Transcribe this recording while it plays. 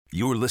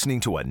You're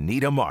listening to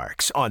Anita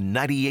Marks on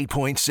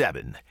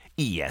 98.7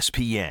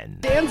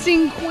 ESPN.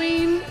 Dancing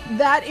Queen,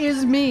 that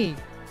is me.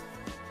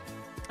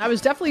 I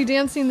was definitely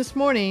dancing this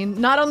morning,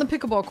 not on the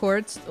pickleball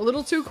courts, a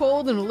little too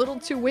cold and a little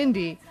too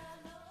windy,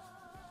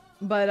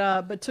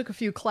 but took a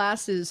few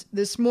classes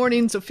this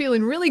morning, so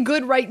feeling really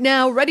good right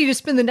now, ready to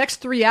spend the next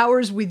 3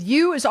 hours with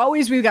you. As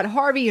always, we've got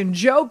Harvey and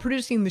Joe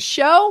producing the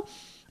show.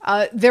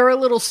 They're a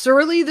little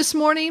surly this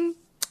morning,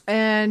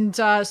 and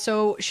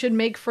so should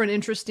make for an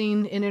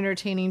interesting and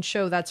entertaining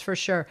show, that's for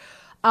sure.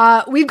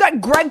 We've got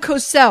Greg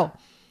Cossell,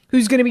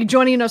 who's going to be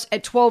joining us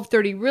at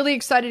 12:30. Really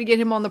excited to get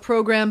him on the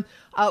program.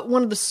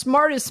 One of the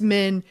smartest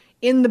men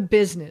in the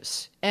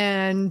business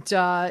and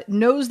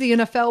knows the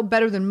NFL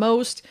better than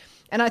most.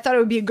 And I thought it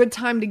would be a good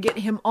time to get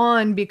him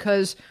on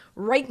because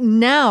right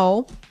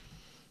now,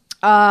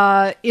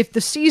 if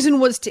the season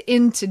was to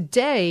end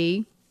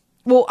today,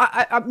 well,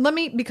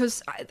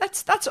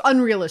 that's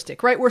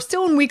unrealistic, right? We're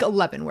still in week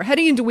 11. We're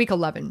heading into week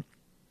 11.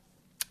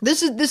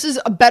 This is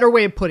a better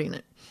way of putting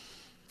it.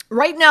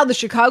 Right now, the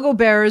Chicago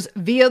Bears,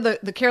 via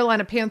the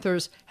Carolina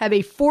Panthers, have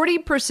a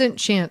 40%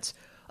 chance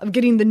of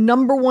getting the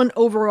number one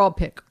overall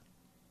pick.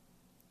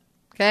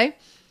 Okay?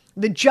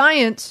 The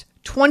Giants,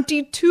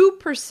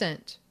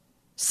 22%.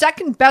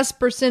 Second best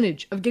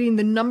percentage of getting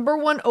the number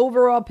one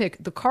overall pick.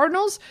 The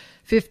Cardinals,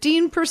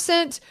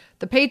 15%.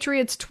 The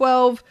Patriots,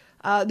 12%.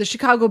 The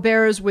Chicago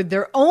Bears, with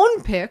their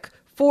own pick,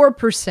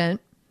 4%.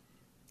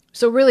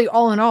 So really,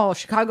 all in all,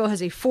 Chicago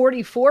has a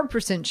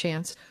 44%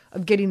 chance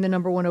of getting the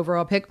number one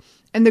overall pick.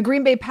 And the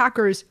Green Bay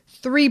Packers,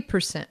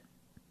 3%.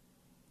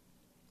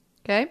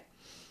 Okay?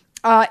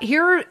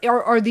 Here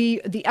are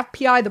the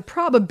FPI, the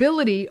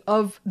probability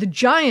of the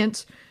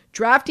Giants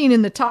drafting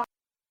in the top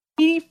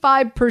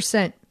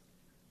 85%.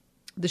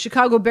 The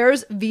Chicago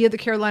Bears via the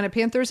Carolina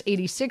Panthers,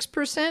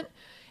 86%.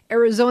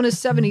 Arizona,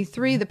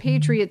 73%. The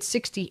Patriots,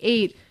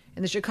 68%.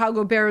 And the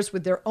Chicago Bears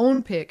with their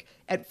own pick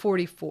at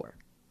 44%.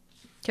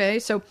 Okay,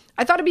 so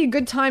I thought it'd be a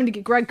good time to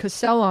get Greg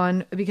Cossell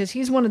on because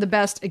he's one of the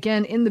best,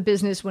 again, in the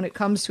business when it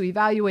comes to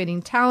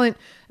evaluating talent,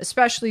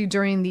 especially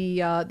during the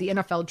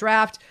NFL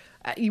draft.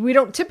 I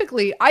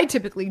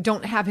typically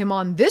don't have him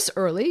on this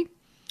early,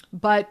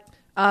 but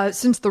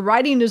since the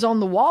writing is on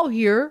the wall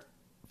here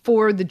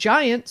for the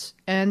Giants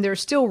and they're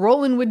still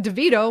rolling with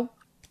DeVito,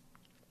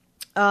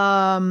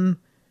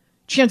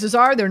 chances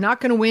are they're not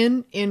going to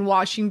win in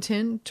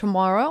Washington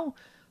tomorrow.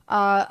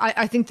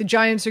 I think the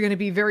Giants are going to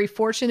be very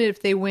fortunate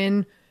if they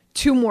win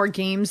 2 more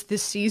games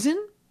this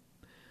season.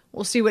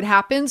 We'll see what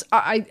happens.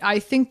 I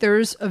think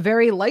there's a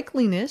very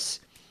likeliness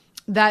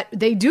that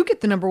they do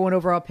get the number one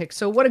overall pick.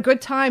 So what a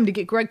good time to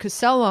get Greg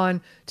Cossell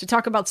on to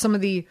talk about some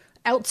of the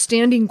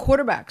outstanding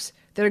quarterbacks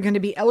that are going to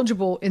be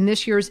eligible in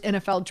this year's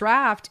NFL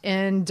draft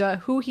and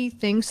who he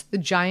thinks the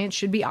Giants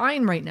should be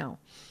eyeing right now.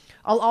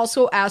 I'll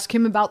also ask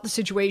him about the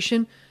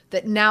situation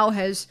that now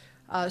has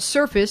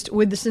surfaced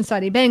with the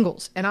Cincinnati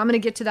Bengals. And I'm going to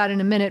get to that in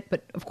a minute,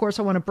 but of course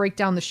I want to break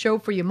down the show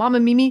for you. Mama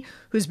Mimi,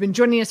 who's been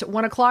joining us at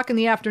 1 o'clock in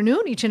the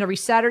afternoon each and every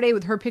Saturday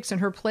with her picks and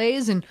her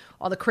plays and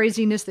all the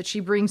craziness that she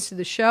brings to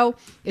the show.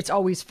 It's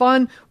always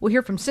fun. We'll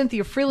hear from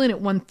Cynthia Freeland at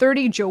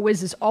 1:30. Joe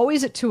Wiz is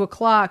always at 2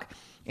 o'clock.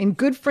 And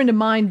good friend of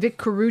mine, Vic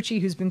Carucci,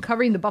 who's been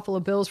covering the Buffalo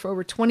Bills for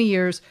over 20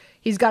 years.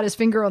 He's got his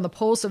finger on the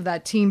pulse of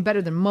that team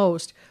better than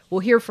most. We'll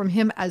hear from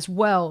him as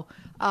well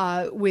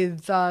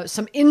with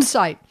some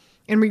insight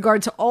in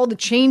regard to all the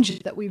changes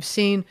that we've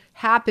seen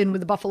happen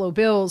with the Buffalo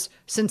Bills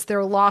since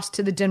their loss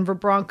to the Denver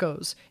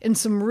Broncos. And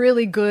some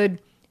really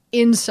good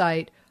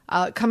insight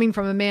coming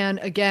from a man,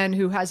 again,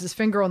 who has his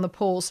finger on the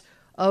pulse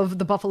of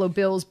the Buffalo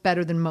Bills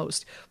better than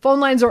most. Phone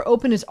lines are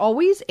open as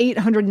always.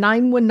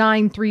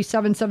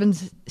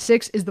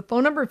 800-919-3776 is the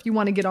phone number if you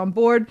want to get on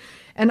board.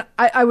 And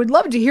I would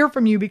love to hear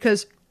from you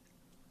because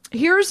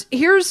here's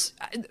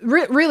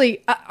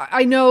really,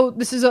 I know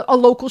this is a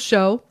local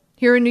show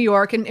here in New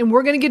York, and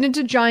we're going to get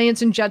into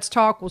Giants and Jets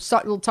talk.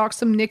 We'll talk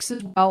some Knicks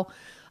as well,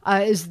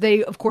 as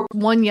they, of course,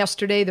 won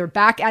yesterday. They're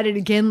back at it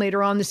again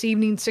later on this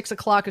evening. 6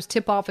 o'clock is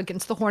tip-off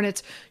against the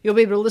Hornets. You'll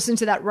be able to listen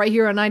to that right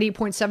here on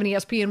 98.7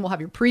 ESPN. We'll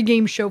have your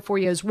pregame show for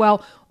you as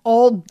well.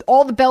 All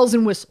the bells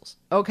and whistles,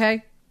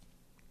 okay?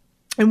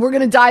 And we're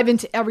going to dive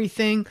into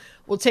everything.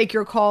 We'll take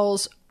your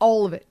calls,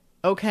 all of it,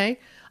 okay?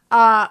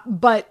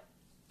 But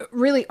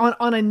really,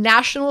 on a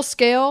national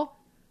scale,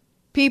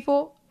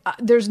 people,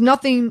 there's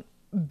nothing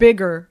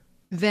bigger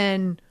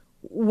than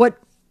what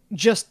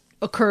just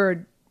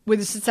occurred with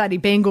the Cincinnati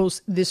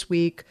Bengals this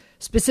week,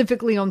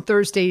 specifically on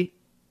Thursday,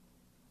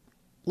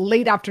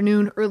 late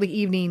afternoon, early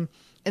evening,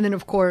 and then,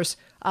 of course,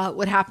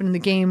 what happened in the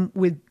game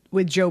with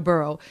Joe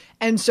Burrow.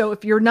 And so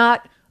if you're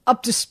not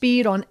up to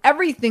speed on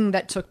everything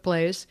that took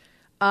place,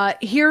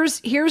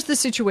 here's the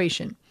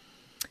situation.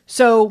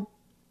 So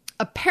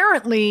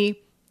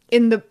apparently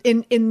in the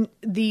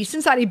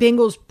Cincinnati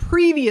Bengals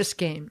previous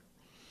game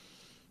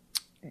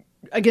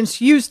against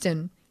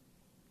Houston,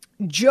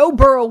 Joe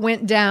Burrow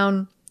went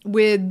down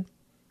with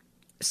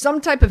some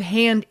type of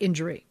hand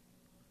injury.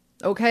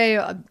 Okay,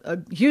 a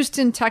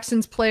Houston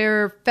Texans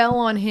player fell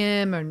on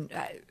him,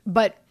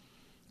 but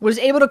was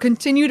able to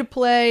continue to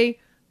play,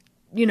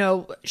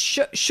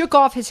 shook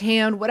off his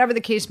hand, whatever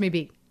the case may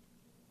be.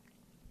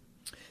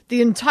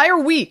 The entire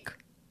week,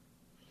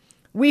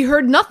 we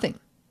heard nothing.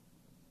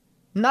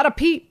 Not a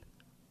peep.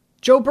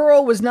 Joe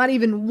Burrow was not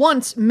even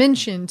once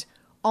mentioned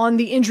on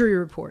the injury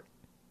report.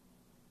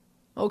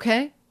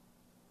 Okay?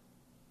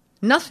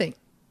 Nothing.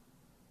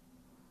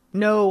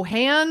 No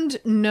hand,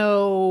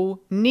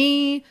 no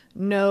knee,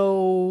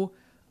 no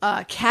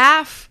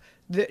calf,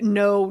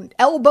 no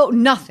elbow,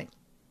 nothing.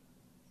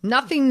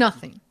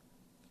 Nothing.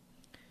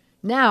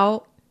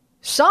 Now,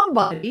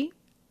 somebody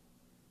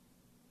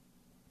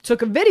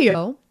took a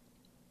video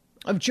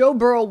of Joe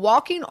Burrow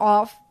walking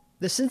off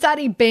the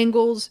Cincinnati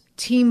Bengals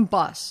team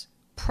bus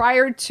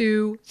prior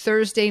to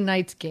Thursday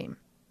night's game.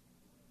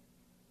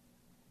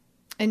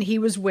 And he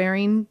was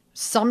wearing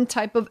some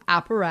type of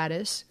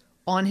apparatus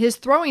on his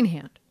throwing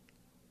hand.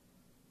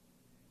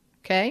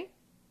 Okay?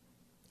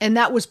 And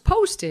that was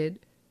posted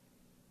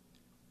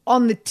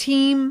on the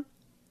team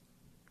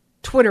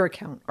Twitter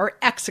account or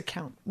X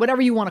account,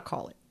 whatever you want to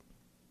call it.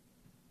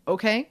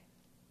 Okay?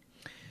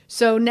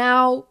 So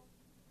now,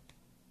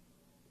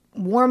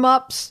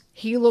 warm-ups,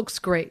 he looks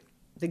great.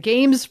 The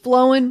game's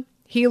flowing,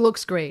 he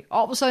looks great.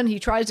 All of a sudden, he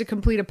tries to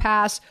complete a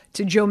pass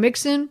to Joe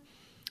Mixon,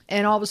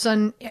 and all of a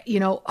sudden,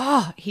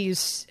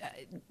 he's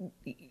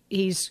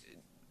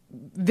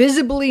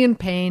visibly in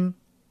pain,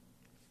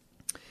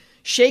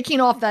 shaking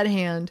off that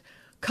hand,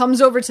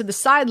 comes over to the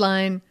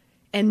sideline,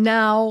 and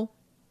now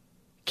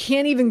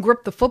can't even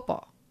grip the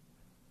football.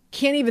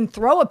 Can't even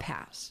throw a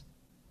pass.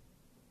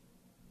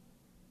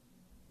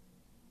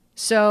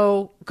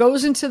 So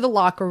goes into the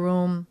locker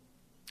room,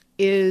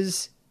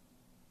 is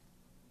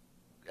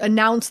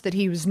announced that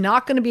he was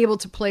not going to be able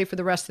to play for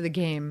the rest of the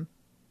game.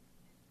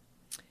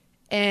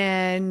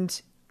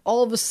 And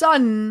all of a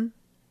sudden,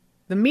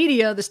 the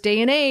media, this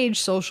day and age,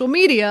 social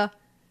media,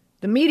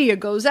 the media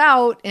goes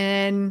out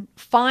and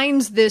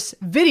finds this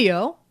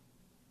video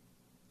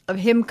of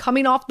him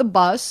coming off the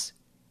bus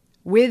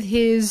with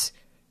his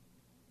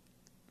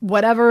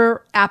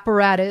whatever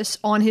apparatus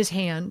on his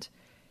hand.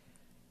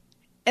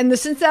 And the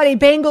Cincinnati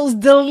Bengals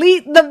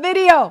delete the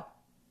video.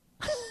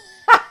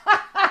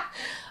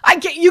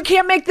 You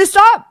can't make this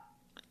up.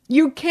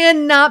 You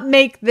cannot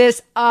make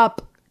this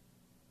up.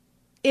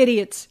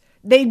 Idiots.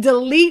 They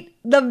delete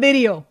the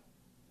video.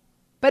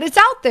 But it's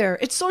out there.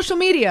 It's social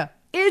media.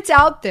 It's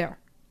out there.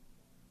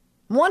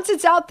 Once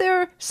it's out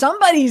there,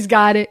 somebody's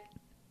got it.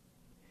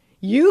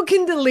 You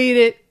can delete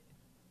it.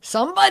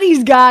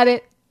 Somebody's got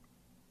it.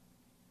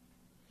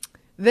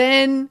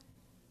 Then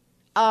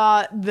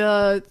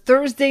the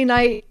Thursday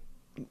night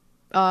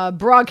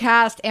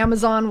broadcast,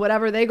 Amazon,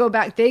 whatever, they go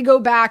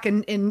back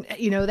and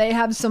they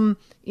have some,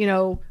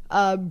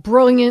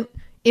 brilliant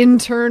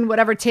intern,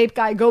 whatever tape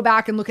guy, go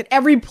back and look at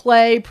every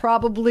play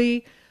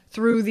probably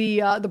through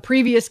the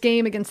previous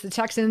game against the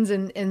Texans,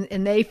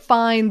 and they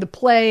find the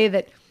play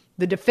that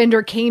the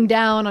defender came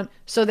down on.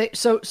 So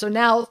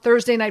now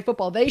Thursday Night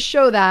Football, they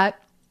show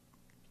that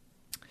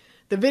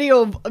the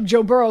video of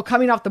Joe Burrow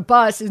coming off the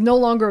bus is no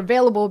longer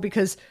available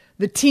because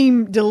the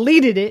team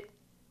deleted it.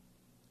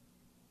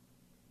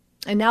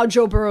 And now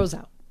Joe Burrow's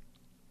out.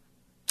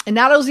 And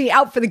not only is he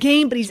out for the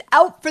game, but he's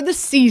out for the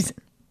season.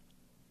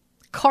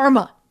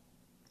 Karma.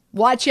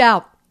 Watch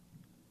out.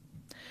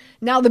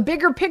 Now, the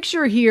bigger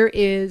picture here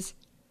is,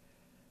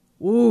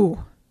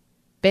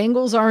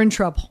 Bengals are in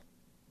trouble.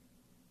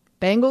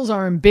 Bengals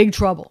are in big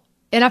trouble.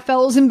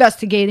 NFL is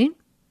investigating.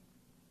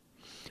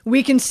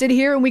 We can sit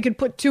here and we could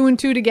put 2 and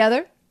 2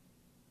 together.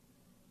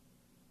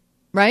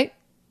 Right?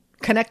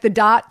 Connect the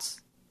dots.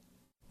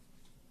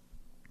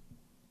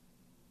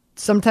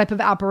 Some type of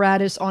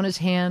apparatus on his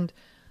hand.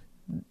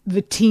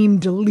 The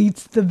team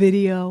deletes the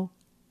video.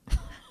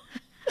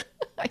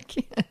 I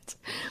can't.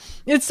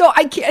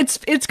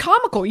 It's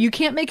comical. You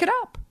can't make it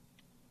up.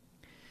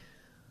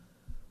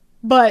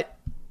 But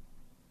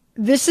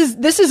this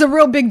is a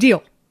real big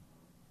deal.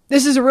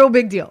 This is a real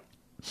big deal.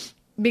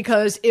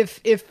 Because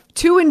if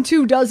 2 and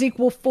 2 does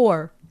equal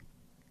 4,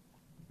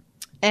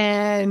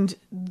 and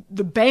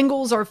the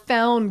Bengals are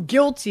found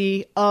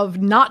guilty of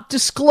not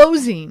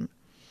disclosing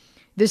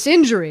this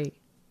injury,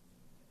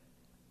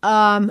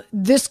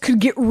 this could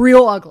get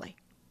real ugly.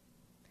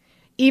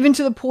 Even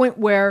to the point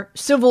where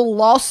civil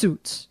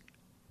lawsuits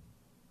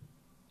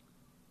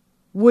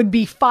would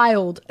be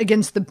filed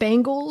against the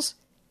Bengals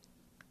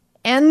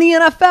and the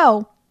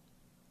NFL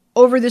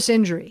over this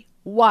injury.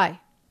 Why?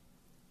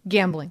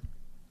 Gambling.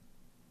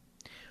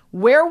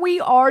 Where we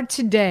are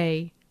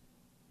today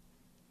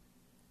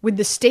with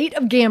the state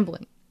of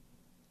gambling,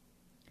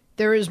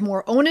 there is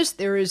more onus,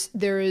 there is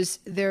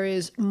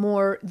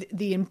more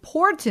the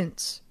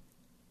importance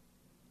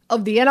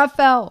of the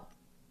NFL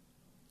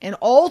and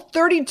all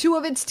 32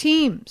 of its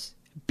teams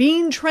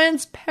being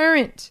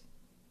transparent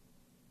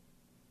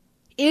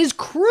is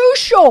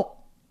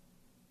crucial.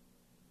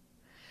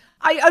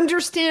 I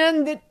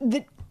understand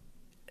that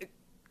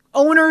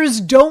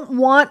owners,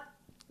 general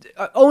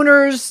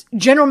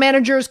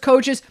managers,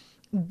 coaches,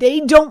 they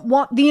don't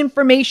want the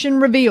information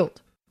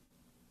revealed.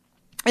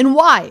 And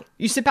why?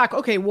 You sit back,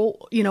 okay,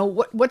 well,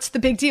 what's the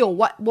big deal?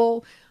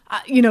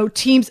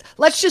 teams,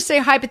 let's just say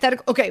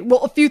hypothetical. Okay,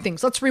 well, a few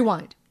things. Let's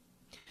rewind.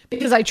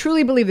 Because I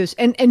truly believe this.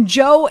 And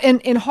Joe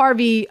and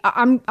Harvey,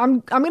 I'm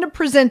going to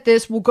present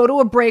this. We'll go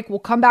to a break. We'll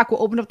come back.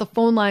 We'll open up the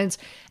phone lines.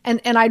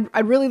 And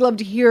I'd really love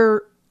to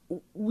hear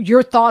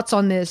your thoughts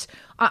on this.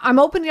 I'm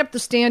opening up the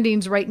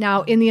standings right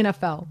now in the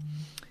NFL.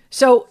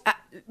 So,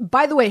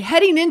 by the way,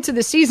 heading into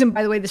the season,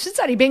 the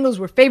Cincinnati Bengals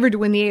were favored to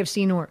win the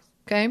AFC North.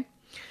 Okay.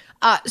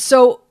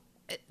 So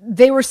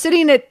they were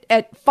sitting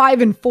at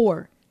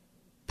 5-4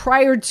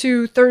 prior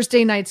to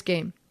Thursday night's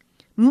game.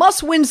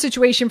 Must-win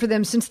situation for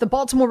them since the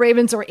Baltimore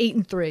Ravens are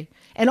 8-3.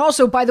 And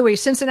also, by the way,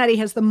 Cincinnati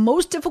has the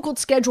most difficult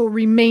schedule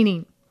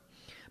remaining.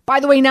 By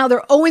the way, now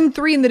they're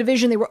 0-3 in the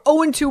division. They were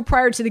 0-2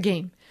 prior to the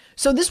game.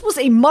 So this was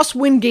a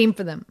must-win game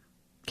for them.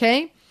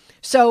 Okay?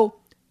 So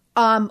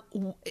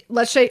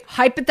let's say,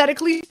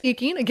 hypothetically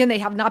speaking, again, they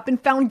have not been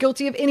found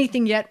guilty of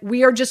anything yet.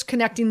 We are just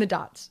connecting the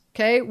dots.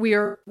 Okay? We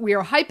are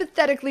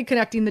hypothetically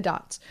connecting the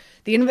dots.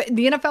 The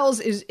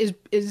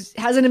NFL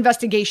has an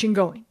investigation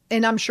going,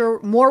 and I'm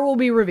sure more will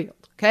be revealed.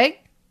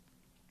 Okay?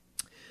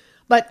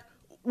 But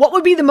what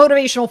would be the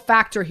motivational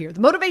factor here?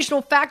 The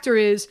motivational factor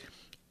is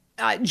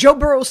Joe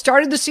Burrow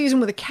started the season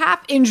with a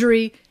calf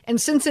injury, and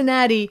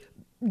Cincinnati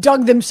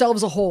dug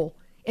themselves a hole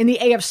in the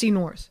AFC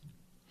North.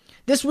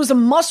 This was a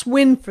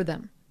must-win for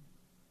them.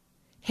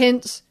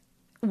 Hence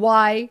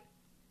why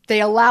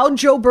they allowed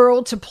Joe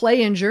Burrow to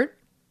play injured,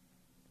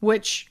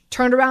 which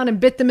turned around and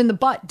bit them in the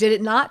butt, did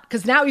it not?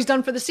 Because now he's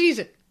done for the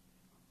season.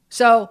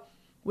 So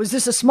was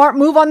this a smart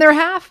move on their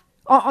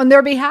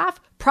behalf?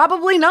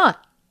 Probably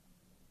not.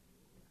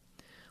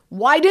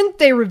 Why didn't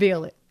they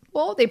reveal it?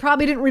 Well, they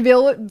probably didn't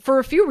reveal it for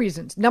a few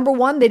reasons. Number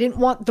one, they didn't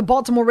want the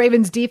Baltimore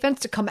Ravens defense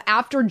to come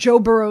after Joe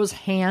Burrow's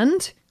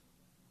hand.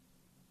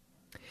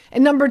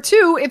 And number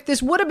two, if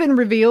this would have been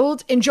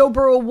revealed and Joe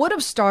Burrow would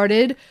have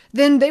started,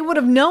 then they would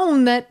have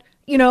known that,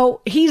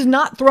 he's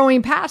not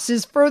throwing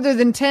passes further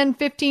than 10,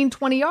 15,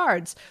 20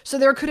 yards. So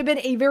there could have been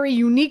a very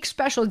unique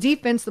special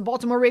defense the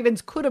Baltimore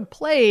Ravens could have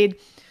played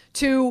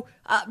to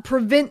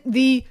prevent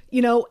the,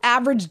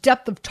 average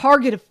depth of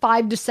target of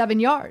 5 to 7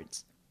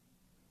 yards.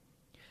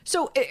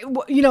 So,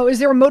 is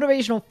there a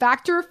motivational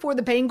factor for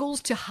the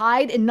Bengals to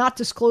hide and not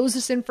disclose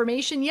this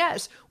information?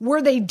 Yes.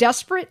 Were they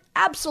desperate?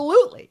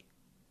 Absolutely.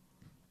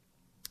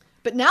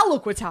 But now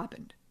look what's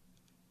happened.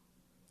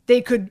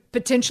 They could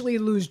potentially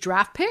lose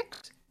draft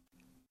picks.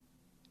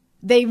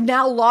 They've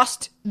now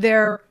lost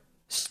their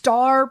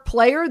star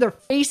player, their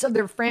face of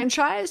their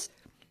franchise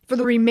for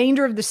the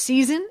remainder of the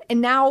season.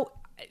 And now,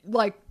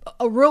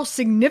 a real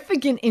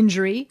significant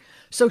injury.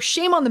 So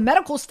shame on the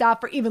medical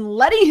staff for even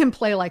letting him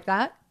play like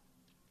that.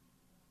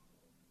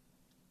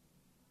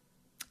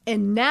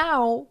 And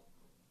now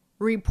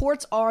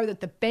reports are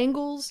that the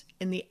Bengals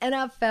and the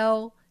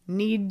NFL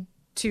need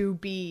to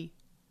be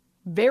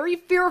very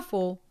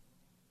fearful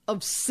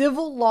of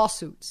civil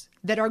lawsuits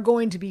that are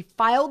going to be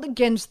filed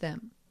against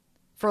them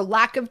for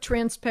lack of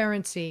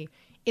transparency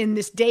in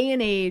this day and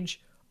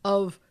age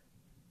of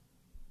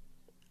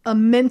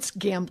immense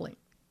gambling.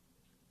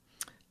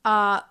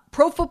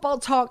 Pro Football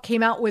Talk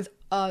came out with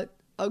an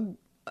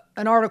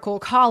article, a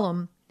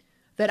column,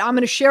 that I'm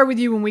going to share with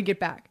you when we get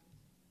back.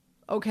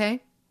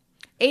 Okay?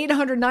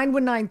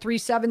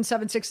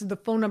 800-919-3776 is the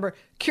phone number.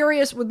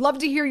 Curious, would love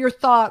to hear your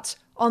thoughts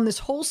on this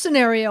whole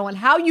scenario and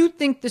how you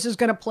think this is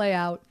going to play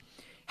out.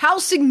 How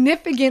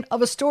significant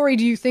of a story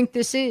do you think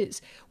this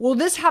is? Will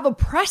this have a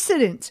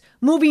precedent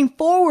moving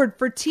forward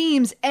for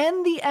teams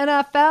and the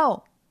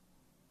NFL?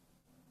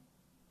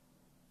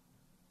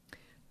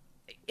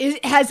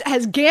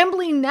 Has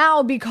gambling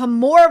now become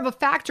more of a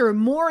factor,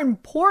 more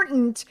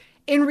important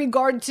in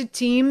regard to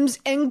teams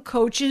and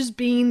coaches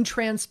being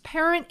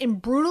transparent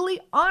and brutally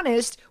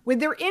honest with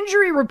their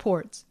injury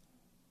reports?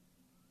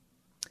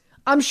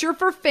 I'm sure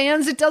for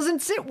fans it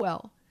doesn't sit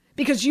well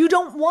because you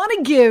don't want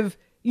to give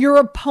your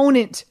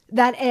opponent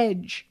that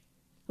edge,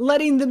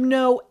 letting them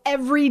know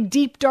every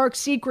deep, dark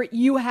secret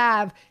you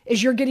have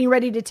as you're getting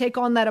ready to take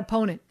on that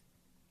opponent.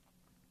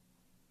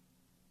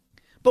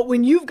 But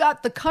when you've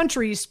got the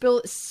country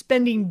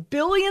spending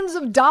billions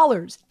of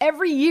dollars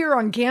every year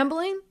on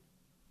gambling,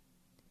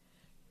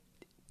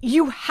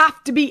 you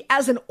have to be,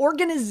 as an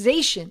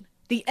organization,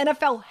 the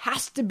NFL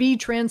has to be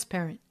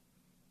transparent.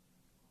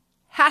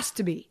 Has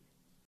to be.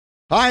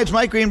 Hi, it's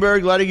Mike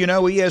Greenberg letting you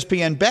know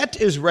ESPN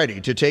Bet is ready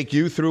to take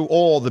you through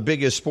all the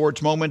biggest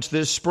sports moments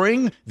this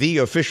spring. The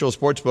official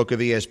sportsbook of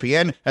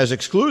ESPN has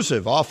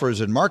exclusive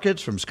offers and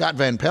markets from Scott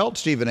Van Pelt,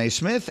 Stephen A.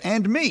 Smith,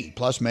 and me,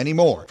 plus many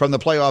more. From the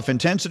playoff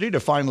intensity to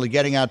finally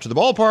getting out to the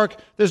ballpark,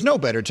 there's no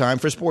better time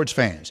for sports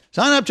fans.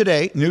 Sign up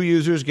today. New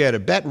users get a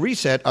bet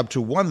reset up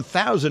to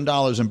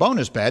 $1,000 in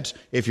bonus bets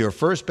if your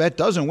first bet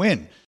doesn't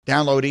win.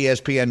 Download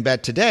ESPN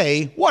Bet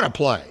today. What a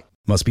play.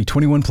 Must be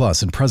 21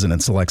 plus and present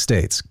in select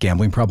states.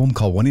 Gambling problem?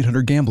 Call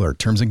 1-800-GAMBLER.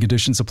 Terms and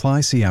conditions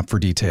apply. See app for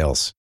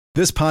details.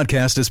 This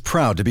podcast is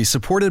proud to be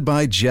supported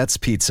by Jets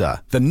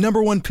Pizza, the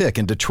 #1 pick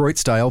in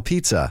Detroit-style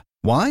pizza.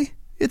 Why?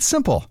 It's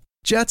simple.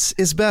 Jets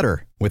is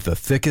better. With the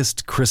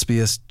thickest,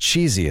 crispiest,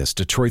 cheesiest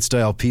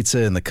Detroit-style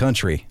pizza in the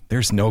country,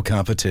 there's no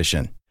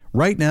competition.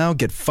 Right now,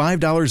 get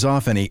 $5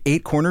 off any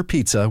 8-corner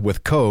pizza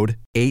with code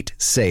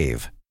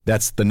 8SAVE.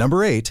 That's the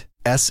number 8,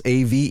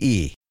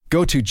 SAVE.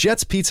 Go to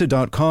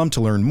jetspizza.com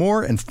to learn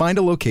more and find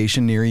a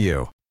location near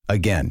you.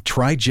 Again,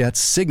 try Jet's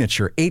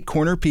signature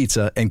 8-corner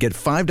pizza and get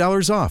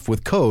 $5 off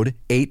with code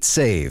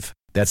 8SAVE.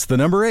 That's the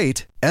number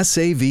 8,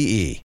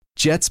 SAVE.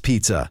 Jet's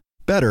Pizza.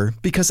 Better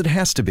because it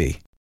has to be.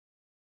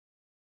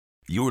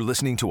 You're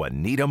listening to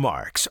Anita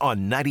Marks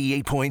on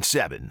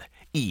 98.7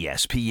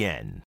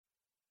 ESPN.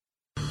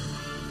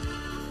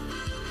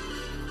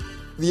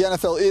 The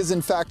NFL is,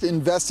 in fact,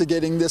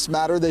 investigating this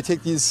matter. They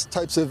take these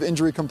types of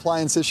injury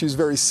compliance issues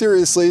very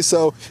seriously,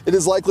 so it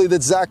is likely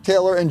that Zach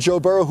Taylor and Joe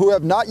Burrow, who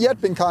have not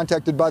yet been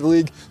contacted by the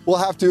league, will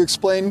have to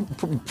explain,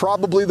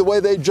 probably the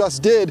way they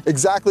just did,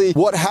 exactly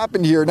what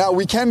happened here. Now,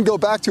 we can go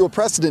back to a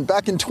precedent.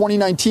 Back in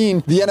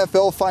 2019, the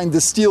NFL fined the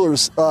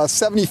Steelers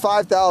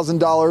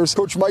 $75,000,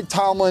 Coach Mike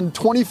Tomlin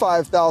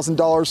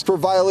 $25,000 for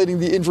violating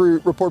the injury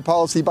report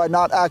policy by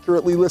not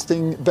accurately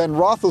listing Ben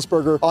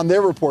Roethlisberger on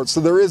their report.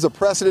 So there is a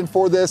precedent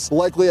for this.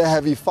 Likely a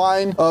heavy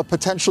fine,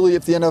 potentially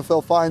if the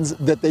NFL finds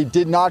that they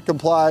did not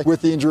comply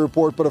with the injury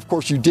report. But of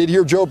course, you did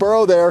hear Joe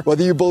Burrow there.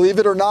 Whether you believe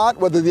it or not,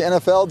 whether the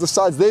NFL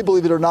decides they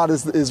believe it or not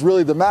is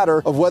really the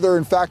matter of whether,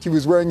 in fact, he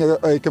was wearing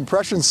a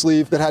compression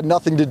sleeve that had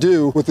nothing to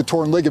do with the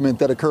torn ligament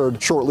that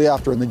occurred shortly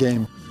after in the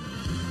game.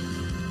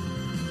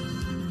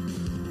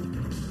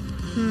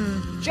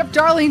 Jeff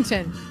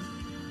Darlington.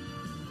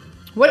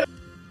 What?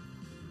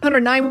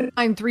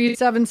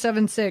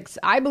 109-3776.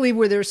 I believe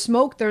where there's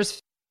smoke, there's.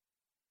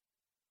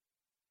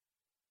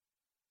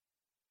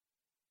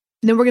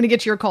 And then we're going to get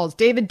to your calls.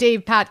 David,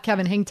 Dave, Pat,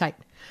 Kevin, hang tight.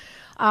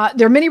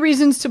 There are many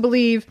reasons to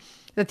believe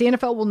that the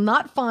NFL will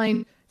not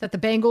find that the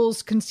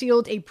Bengals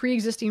concealed a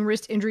pre-existing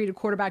wrist injury to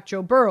quarterback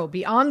Joe Burrow.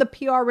 Beyond the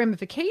PR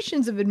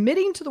ramifications of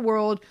admitting to the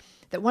world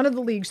that one of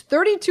the league's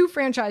 32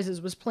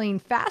 franchises was playing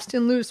fast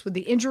and loose with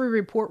the injury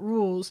report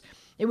rules,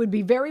 it would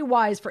be very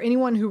wise for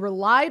anyone who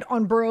relied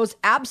on Burrow's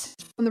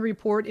absence from the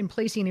report in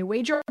placing a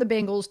wager on the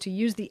Bengals to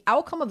use the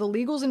outcome of the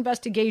legal's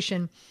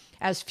investigation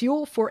as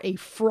fuel for a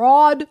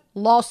fraud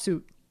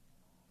lawsuit.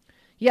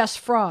 Yes,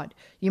 fraud.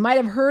 You might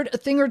have heard a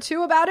thing or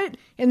two about it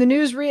in the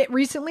news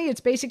recently.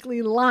 It's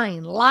basically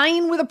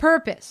lying with a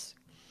purpose.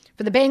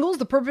 For the Bengals,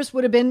 the purpose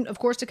would have been, of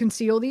course, to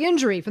conceal the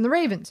injury from the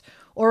Ravens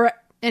or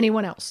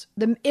anyone else.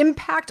 The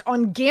impact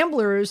on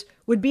gamblers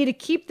would be to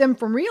keep them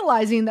from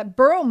realizing that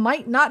Burrow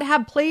might not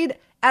have played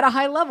at a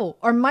high level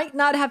or might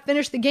not have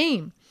finished the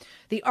game.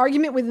 The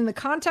argument within the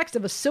context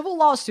of a civil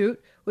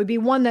lawsuit would be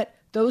one that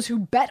those who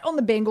bet on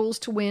the Bengals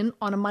to win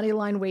on a money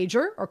line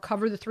wager or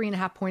cover the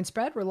 3.5-point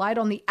spread relied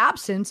on the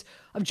absence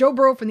of Joe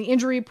Burrow from the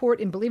injury report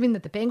in believing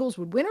that the Bengals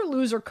would win or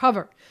lose or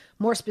cover.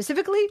 More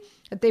specifically,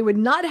 that they would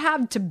not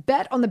have to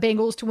bet on the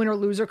Bengals to win or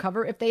lose or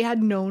cover if they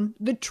had known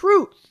the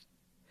truth.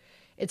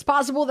 It's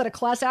possible that a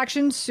class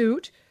action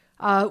suit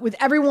with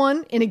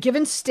everyone in a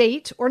given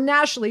state or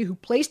nationally who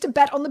placed a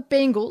bet on the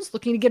Bengals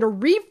looking to get a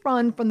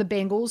refund from the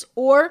Bengals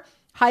or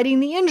hiding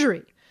the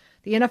injury.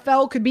 The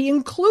NFL could be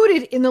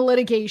included in the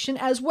litigation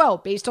as well,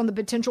 based on the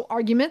potential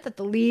argument that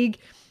the league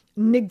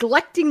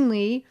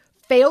neglectingly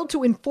failed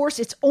to enforce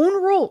its own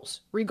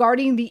rules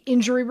regarding the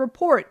injury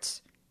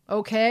reports,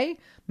 okay?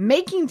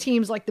 Making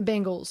teams like the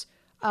Bengals,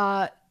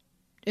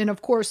 and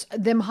of course,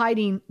 them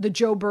hiding the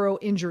Joe Burrow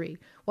injury.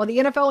 While the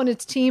NFL and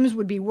its teams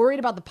would be worried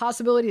about the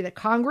possibility that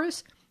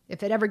Congress,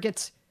 if it ever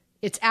gets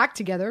its act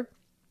together,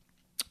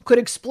 could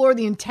explore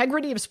the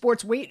integrity of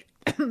sports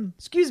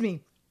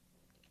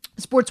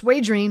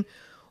wagering,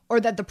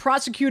 or that the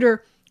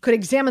prosecutor could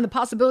examine the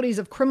possibilities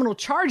of criminal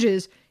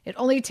charges, it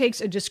only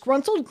takes a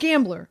disgruntled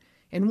gambler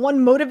and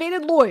one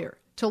motivated lawyer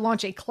to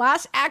launch a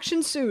class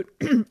action suit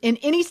in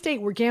any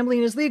state where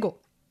gambling is legal,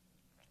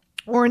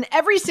 or in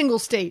every single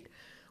state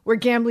where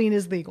gambling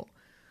is legal.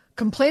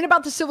 Complain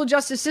about the civil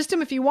justice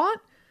system if you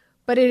want,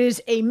 but it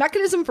is a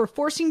mechanism for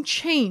forcing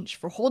change,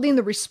 for holding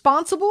the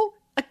responsible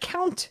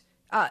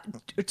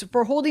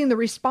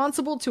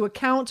to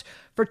account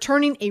for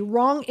turning a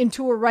wrong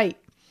into a right.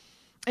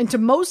 And to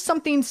most,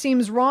 something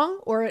seems wrong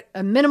or at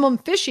a minimum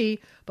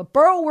fishy, but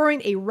Burrow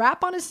wearing a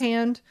wrap on his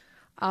hand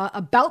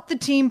about the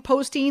team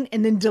posting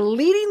and then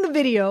deleting the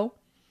video,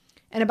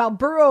 and about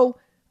Burrow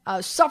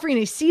suffering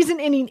a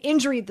season-ending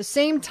injury at the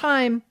same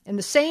time in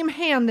the same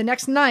hand the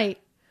next night.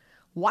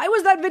 Why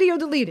was that video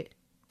deleted?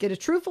 Get a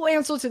truthful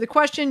answer to the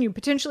question. You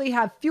potentially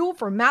have fuel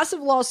for a massive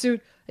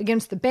lawsuit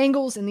against the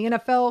Bengals and the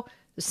NFL.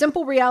 The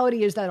simple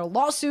reality is that a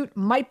lawsuit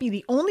might be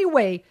the only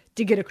way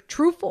to get a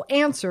truthful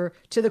answer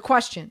to the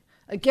question.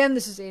 Again,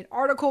 this is an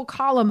article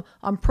column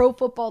on Pro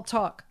Football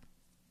Talk.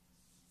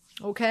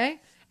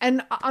 Okay?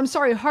 And I'm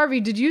sorry,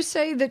 Harvey, did you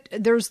say that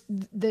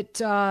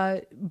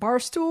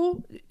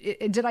Barstool,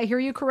 did I hear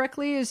you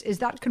correctly? Is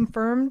that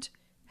confirmed?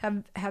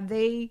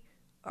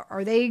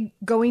 Are they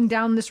going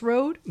down this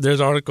road?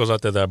 There's articles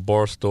out there that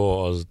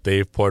Barstool,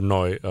 Dave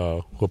Portnoy,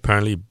 who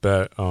apparently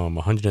bet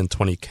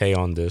 $120K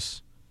on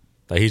this,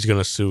 that he's going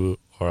to sue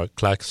or a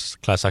class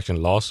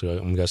action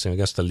lawsuit, I'm guessing,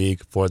 against the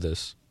league for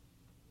this.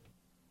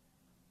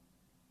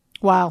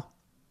 Wow.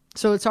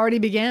 So it's already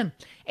began.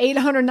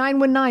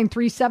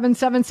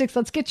 800-919-3776.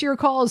 Let's get to your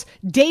calls.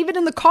 David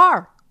in the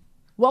car.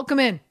 Welcome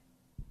in.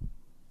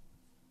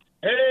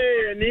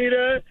 Hey,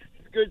 Anita.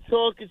 It's good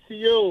talking to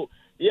you.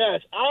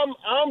 Yes,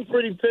 I'm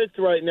pretty pissed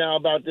right now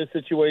about this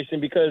situation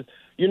because,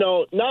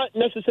 not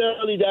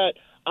necessarily that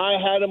I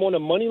had him on the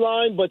money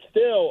line, but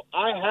still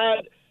I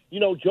had,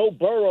 Joe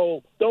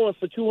Burrow throwing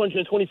for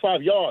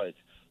 225 yards.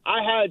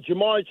 I had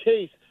Jamar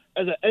Chase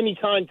as an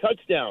anytime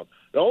touchdown.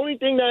 The only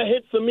thing that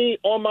hit for me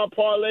on my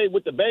parlay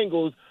with the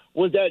Bengals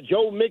was that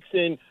Joe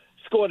Mixon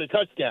scored a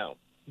touchdown.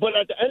 But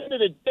at the end of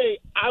the day,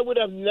 I would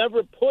have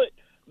never put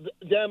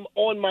them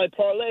on my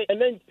parlay.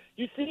 And then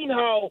you seen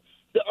how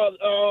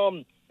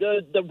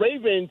the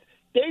Ravens,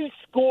 they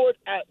scored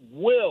at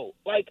will.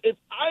 Like, if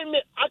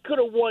I could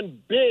have won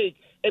big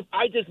if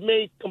I just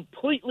made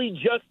completely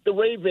just the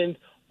Ravens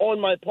on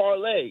my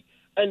parlay.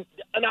 And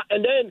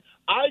then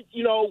I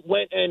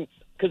went and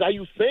because I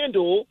use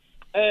FanDuel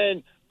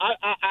and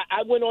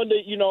I went on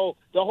the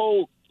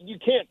whole you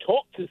can't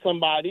talk to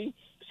somebody,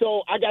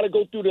 so I got to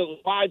go through the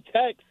live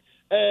text,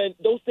 and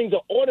those things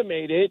are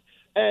automated.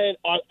 And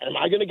am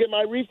I going to get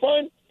my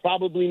refund?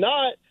 Probably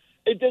not.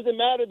 It doesn't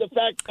matter the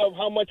fact of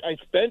how much I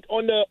spent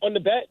on the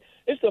bet.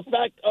 It's the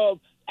fact of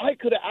I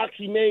could have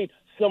actually made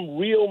some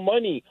real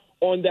money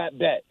on that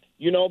bet,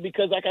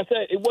 because like I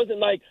said, it wasn't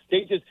like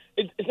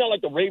it's not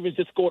like the Ravens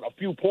just scored a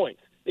few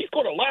points. They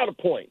scored a lot of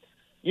points,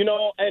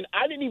 and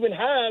I didn't even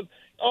have,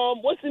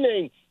 what's the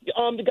name?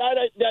 The guy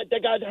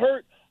that got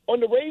hurt on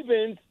the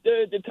Ravens,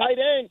 the tight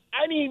end,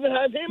 I didn't even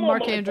have him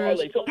Mark on my Andrews.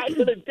 parlay, so I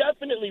could have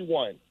definitely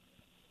won.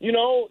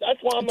 That's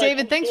why I'm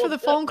David, I'm thanks so for the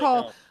upset phone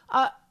call.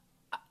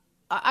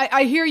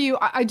 I hear you.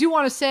 I do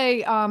want to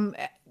say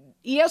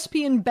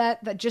ESPN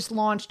Bet that just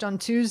launched on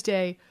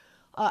Tuesday,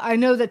 I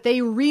know that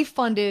they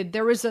refunded.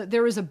 There is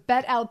a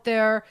bet out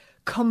there,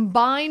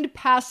 combined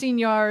passing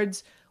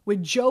yards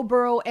with Joe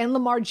Burrow and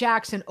Lamar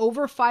Jackson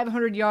over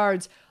 500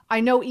 yards. I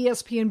know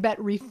ESPN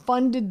Bet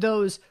refunded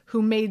those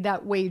who made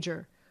that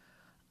wager.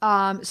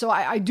 So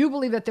I do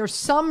believe that there's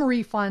some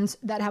refunds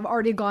that have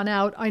already gone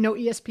out. I know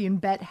ESPN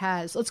Bet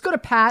has. Let's go to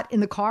Pat in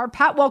the car.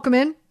 Pat, welcome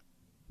in.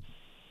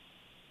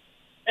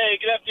 Hey,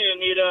 good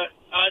afternoon, Anita.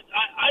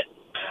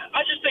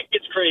 I just think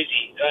it's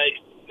crazy.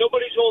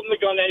 Nobody's holding the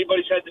gun to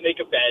anybody's head to make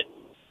a bet.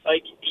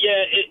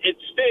 It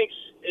stinks.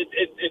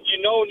 If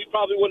you know, and you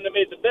probably wouldn't have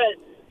made the bet.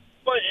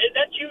 But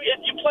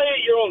you play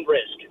at your own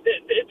risk.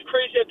 It's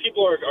crazy that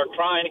people are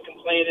crying and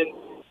complaining.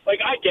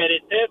 Like, I get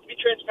it. They have to be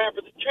transparent,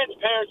 but the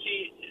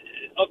transparency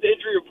of the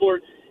injury report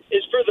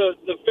is for the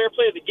fair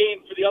play of the game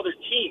for the other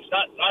teams.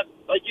 Not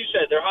like you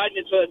said, they're hiding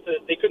it so that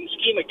they couldn't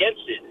scheme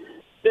against it.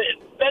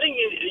 Betting,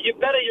 you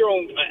bet at your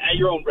own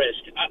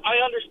risk. I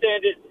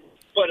understand it,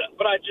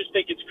 but I just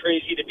think it's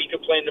crazy to be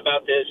complaining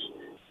about this.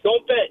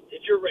 Don't bet.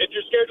 If you're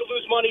scared to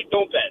lose money,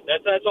 don't bet.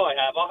 That's all I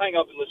have. I'll hang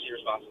up and listen to your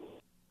response.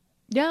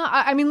 Yeah,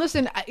 I mean,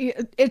 listen,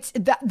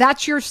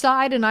 that's your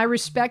side, and I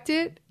respect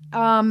it.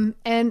 And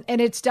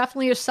it's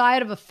definitely a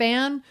side of a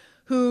fan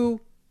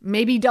who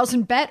maybe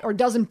doesn't bet or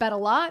doesn't bet a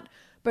lot.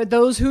 But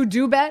those who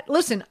do bet,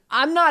 listen,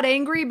 I'm not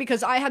angry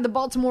because I had the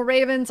Baltimore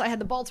Ravens. I had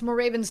the Baltimore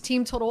Ravens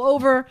team total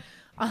over.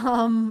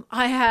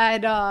 I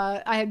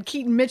had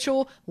Keaton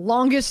Mitchell,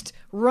 longest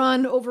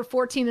run over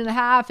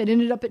 14.5. It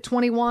ended up at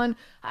 21.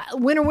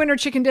 Winner,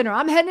 chicken dinner.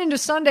 I'm heading into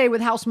Sunday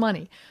with house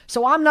money.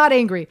 So I'm not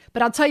angry.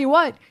 But I'll tell you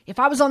what, if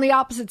I was on the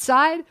opposite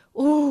side,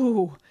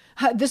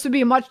 this would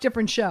be a much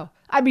different show.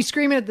 I'd be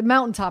screaming at the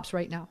mountaintops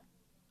right now.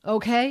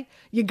 Okay?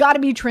 You got to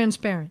be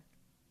transparent.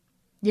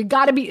 You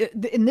got to be,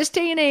 in this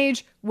day and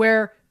age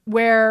where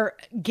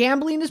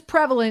gambling is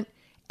prevalent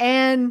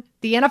and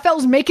the NFL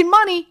is making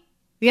money.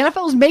 The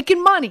NFL is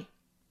making money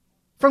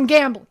from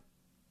gambling.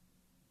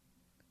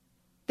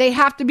 They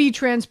have to be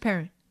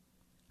transparent.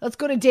 Let's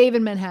go to Dave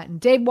in Manhattan.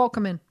 Dave,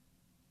 welcome in.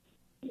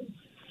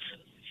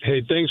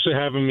 Hey, thanks for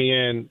having me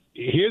in.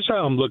 Here's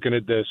how I'm looking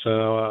at this.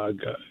 I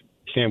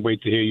can't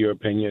wait to hear your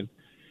opinion.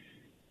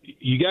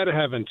 You got to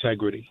have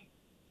integrity,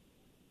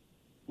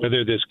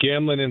 whether there's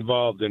gambling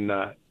involved or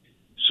not.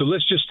 So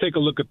let's just take a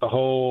look at the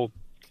whole,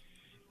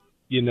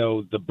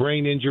 the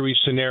brain injury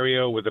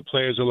scenario where the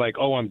players are like,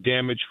 oh, I'm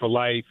damaged for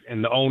life,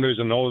 and the owners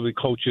and all of the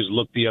coaches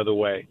look the other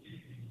way.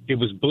 It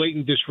was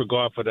blatant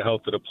disregard for the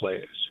health of the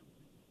players.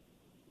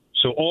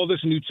 So all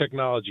this new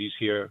technology is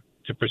here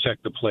to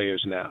protect the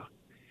players now.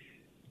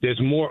 There's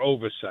more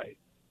oversight.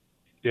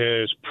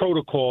 There's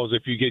protocols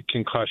if you get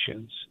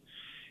concussions.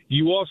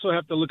 You also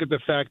have to look at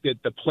the fact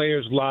that the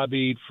players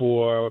lobbied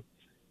for,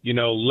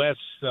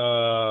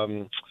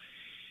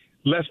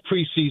 less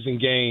preseason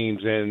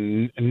games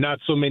and not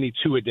so many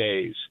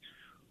two-a-days.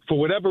 For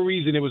whatever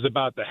reason, it was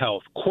about the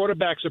health.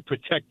 Quarterbacks are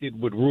protected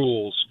with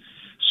rules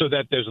so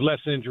that there's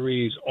less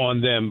injuries on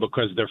them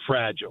because they're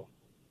fragile.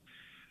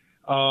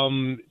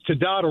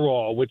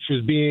 Tadadderall, which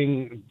is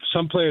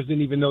some players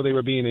didn't even know they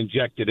were being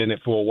injected in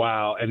it for a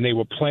while, and they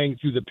were playing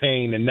through the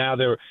pain, and now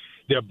they're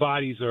their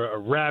bodies are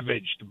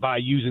ravaged by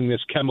using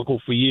this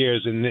chemical for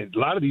years, and a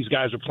lot of these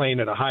guys are playing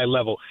at a high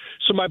level.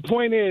 So my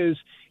point is,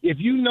 if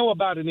you know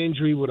about an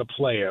injury with a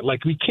player,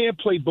 like we can't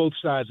play both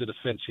sides of the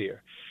fence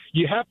here.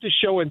 You have to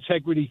show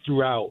integrity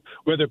throughout,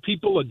 whether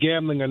people are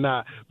gambling or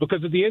not,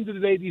 because at the end of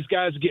the day, these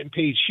guys are getting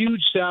paid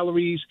huge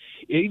salaries.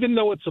 Even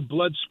though it's a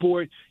blood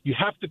sport, you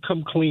have to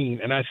come clean.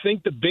 And I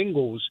think the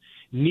Bengals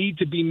need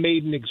to be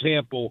made an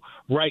example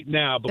right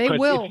now, because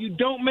if you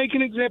don't make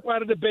an example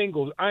out of the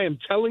Bengals, I am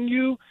telling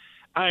you,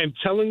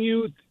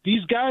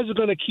 these guys are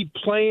going to keep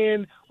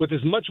playing with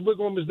as much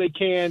wiggle room as they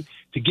can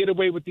to get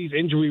away with these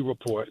injury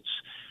reports.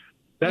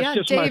 That's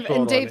just Dave, my thought.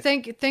 And Dave,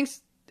 on it.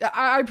 thanks.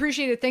 I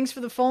appreciate it. Thanks for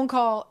the phone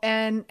call.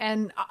 And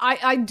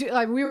I do.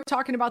 We were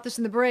talking about this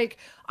in the break.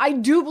 I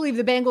do believe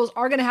the Bengals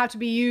are going to have to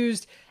be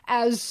used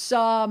as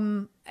as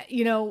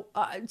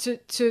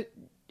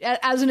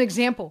an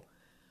example.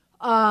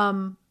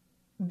 And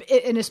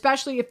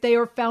especially if they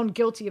are found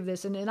guilty of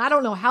this. And I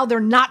don't know how they're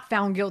not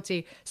found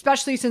guilty,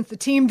 especially since the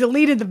team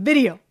deleted the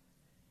video.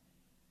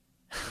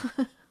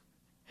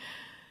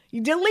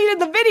 You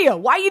deleted the video.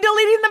 Why are you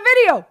deleting the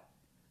video?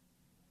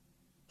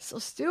 So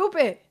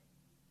stupid.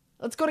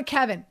 Let's go to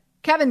Kevin.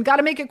 Kevin, got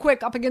to make it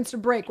quick up against a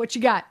break. What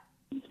you got?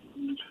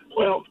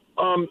 Well,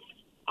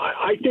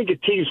 I think a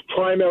team's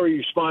primary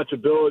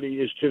responsibility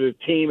is to the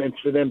team and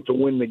for them to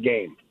win the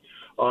game.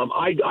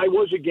 I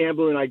was a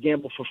gambler, and I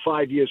gambled for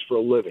 5 years for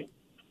a living.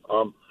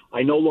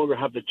 I no longer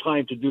have the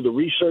time to do the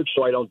research,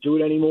 so I don't do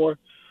it anymore.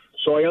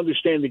 So I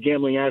understand the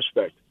gambling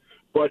aspect.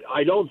 But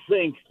I don't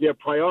think their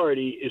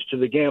priority is to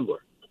the gambler.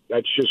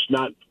 That's just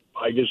not –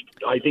 I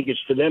think it's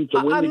for them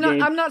to win the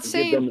game. I'm not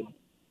saying –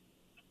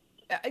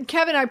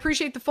 Kevin, I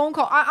appreciate the phone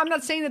call. I'm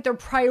not saying that their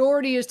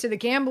priority is to the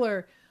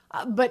gambler,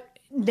 but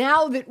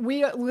now that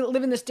we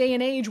live in this day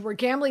and age where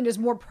gambling is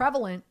more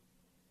prevalent,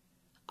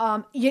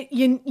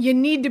 you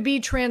need to be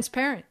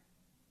transparent.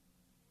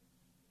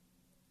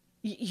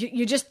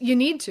 You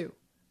need to,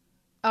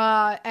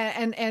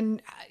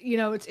 and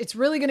it's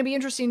really going to be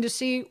interesting to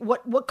see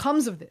what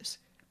comes of this.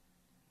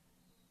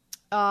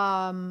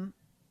 Again,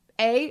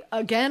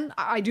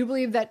 I do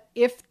believe that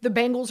if the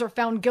Bengals are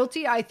found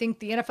guilty, I think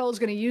the NFL is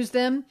going to use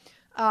them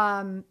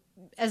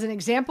as an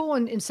example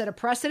and set a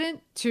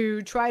precedent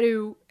to try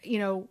to,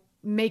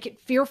 make it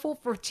fearful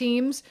for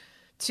teams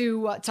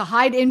to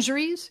hide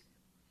injuries.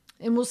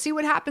 And we'll see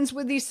what happens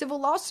with these civil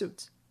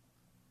lawsuits.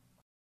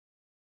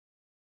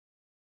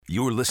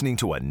 You're listening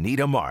to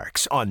Anita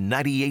Marks on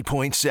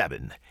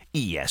 98.7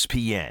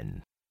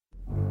 ESPN.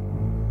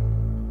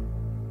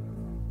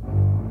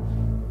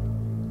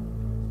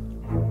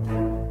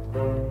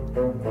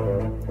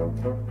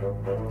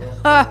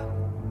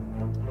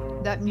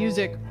 That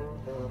music.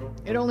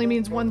 It only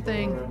means one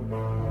thing.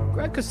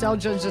 Greg Cossell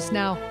judged us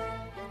now.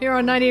 Here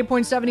on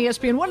 98.7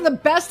 ESPN. One of the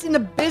best in the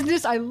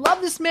business. I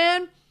love this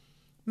man.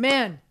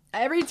 Man,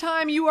 every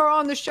time you are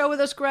on the show with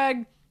us,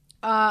 Greg,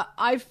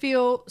 I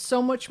feel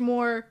so much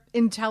more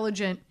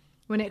intelligent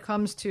when it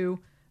comes to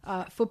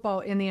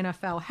football in the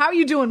NFL. How are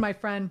you doing, my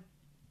friend?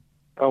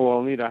 Oh well,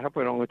 Anita, I hope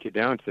I don't let you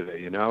down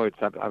today. I've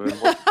been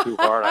working too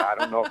hard. I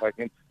don't know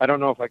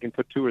if I can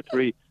put two or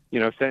three,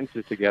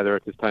 sentences together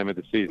at this time of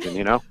the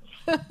season.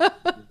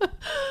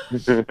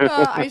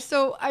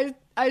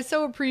 I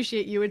so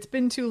appreciate you. It's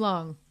been too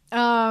long.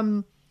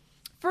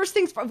 First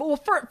things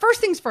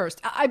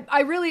first.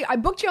 I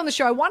booked you on the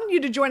show. I wanted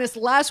you to join us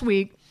last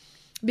week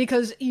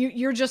because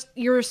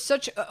you're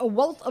such a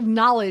wealth of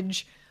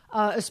knowledge,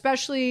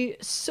 especially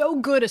so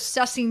good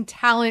assessing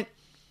talent.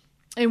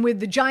 And with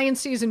the Giants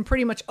season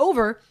pretty much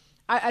over,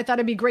 I thought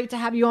it'd be great to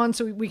have you on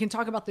so we can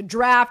talk about the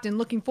draft and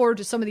looking forward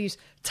to some of these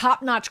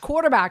top-notch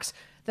quarterbacks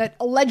that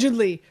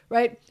allegedly,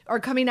 right, are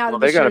coming out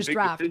of this year's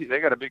draft. They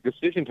got a big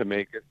decision to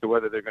make as to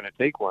whether they're going to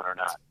take one or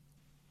not.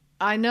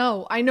 I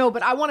know,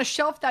 but I want to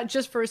shelf that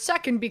just for a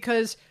second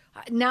because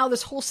now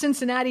this whole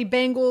Cincinnati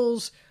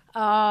Bengals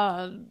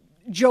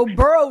Joe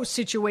Burrow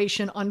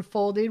situation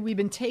unfolded. We've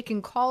been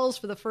taking calls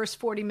for the first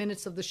 40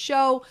 minutes of the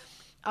show.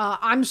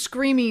 I'm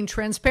screaming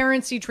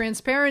transparency.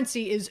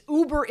 Transparency is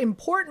uber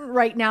important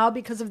right now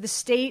because of the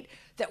state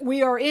that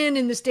we are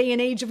in this day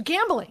and age of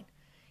gambling.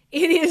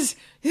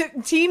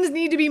 Teams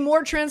need to be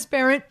more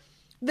transparent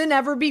than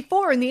ever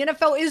before. And the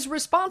NFL is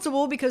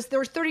responsible because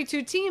there's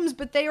 32 teams,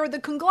 but they are the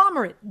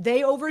conglomerate.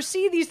 They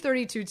oversee these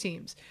 32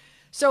 teams.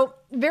 So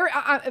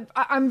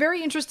I'm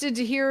very interested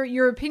to hear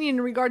your opinion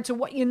in regard to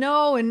what you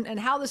know and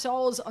how this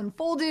all is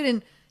unfolded.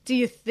 And do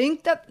you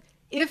think that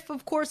if,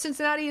 of course,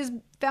 Cincinnati is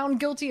found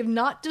guilty of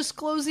not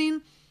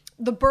disclosing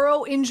the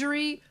Burrow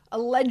injury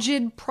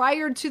alleged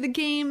prior to the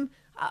game,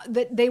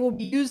 that they will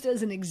be used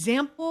as an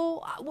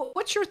example?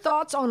 What's your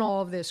thoughts on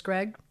all of this,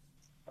 Greg?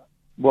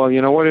 Well,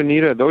 you know what,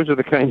 Anita? Those are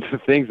the kinds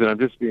of things, and I'm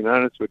just being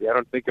honest with you. I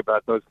don't think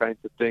about those kinds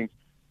of things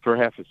for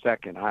half a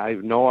second. I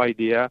have no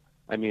idea.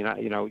 I mean,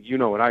 you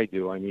know what I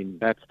do. I mean,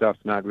 that stuff's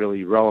not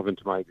really relevant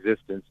to my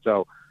existence.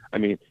 So, I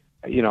mean,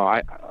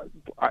 I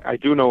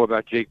do know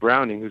about Jake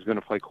Browning, who's going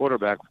to play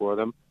quarterback for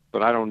them,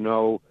 but I don't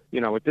know,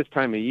 at this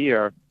time of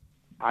year,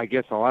 I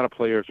guess a lot of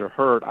players are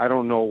hurt. I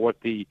don't know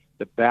what the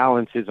the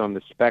balance is on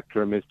the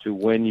spectrum as to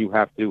when you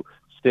have to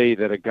say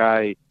that a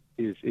guy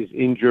is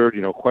injured,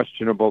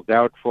 questionable,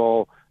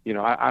 doubtful.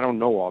 I don't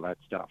know all that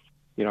stuff,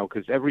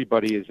 because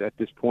everybody is at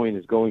this point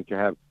is going to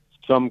have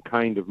some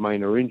kind of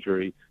minor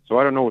injury. So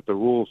I don't know what the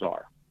rules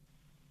are.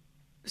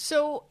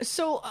 So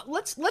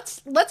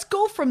let's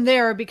go from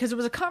there, because it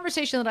was a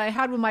conversation that I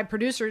had with my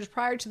producers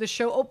prior to the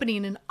show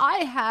opening, and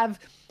I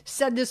have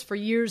said this for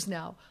years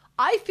now.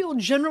 I feel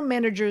general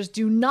managers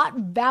do not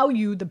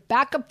value the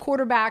backup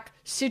quarterback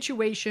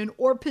situation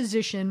or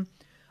position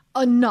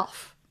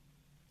enough,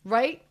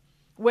 right?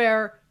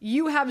 Where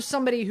you have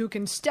somebody who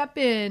can step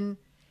in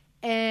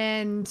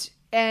and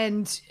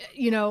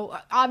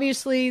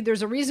obviously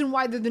there's a reason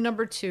why they're the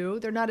number 2.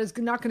 They're not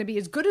going to be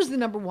as good as the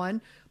number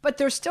 1, but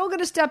they're still going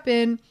to step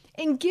in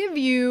and give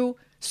you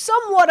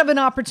somewhat of an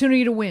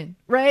opportunity to win,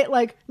 right?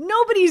 Like,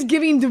 nobody's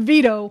giving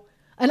DeVito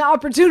an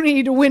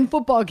opportunity to win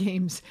football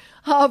games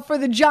for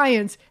the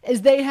Giants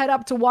as they head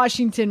up to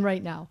Washington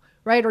right now,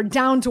 right? Or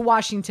down to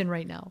Washington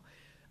right now.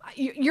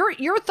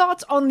 Your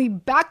thoughts on the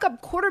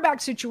backup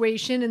quarterback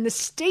situation and the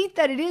state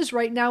that it is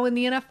right now in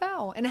the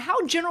NFL, and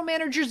how general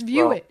managers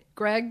view it,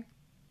 Greg?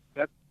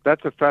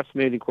 That's a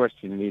fascinating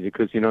question, Anita,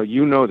 because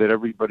you know that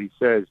everybody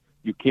says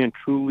you can't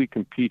truly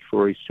compete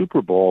for a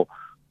Super Bowl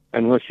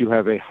unless you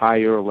have a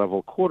higher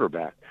level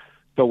quarterback.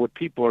 So what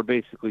people are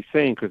basically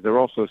saying, because they're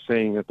also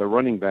saying that the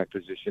running back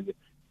position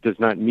does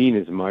not mean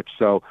as much,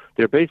 so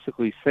they're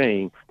basically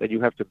saying that you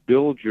have to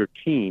build your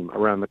team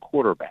around the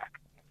quarterback.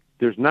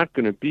 There's not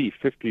going to be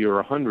 50 or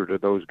 100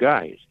 of those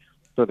guys.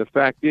 So the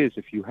fact is,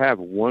 if you have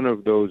one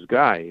of those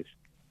guys,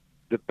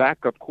 the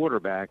backup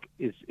quarterback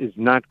is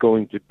not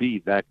going to be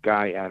that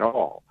guy at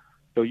all.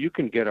 So you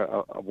can get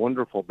a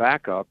wonderful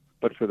backup,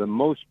 but for the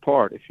most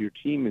part, if your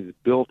team is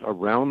built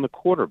around the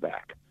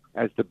quarterback,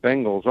 as the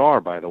Bengals are,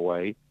 by the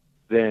way,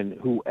 then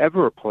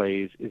whoever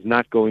plays is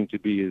not going to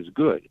be as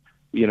good.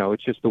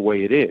 It's just the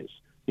way it is.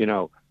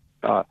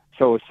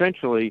 So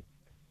essentially,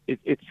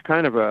 it's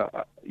kind of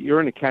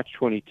you're in a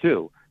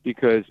catch-22,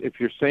 because if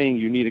you're saying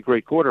you need a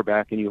great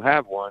quarterback and you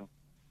have one,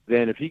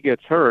 then if he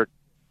gets hurt,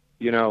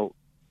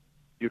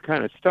 you're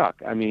kind of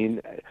stuck. I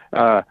mean,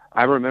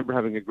 I remember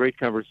having a great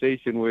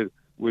conversation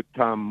with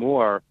Tom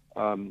Moore,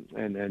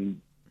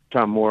 and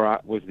Tom Moore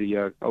was the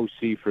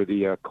OC for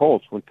the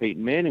Colts when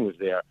Peyton Manning was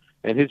there.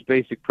 And his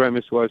basic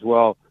premise was,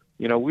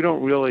 we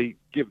don't really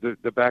give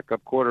the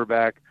backup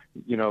quarterback,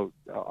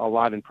 a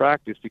lot in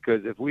practice,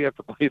 because if we have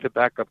to play the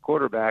backup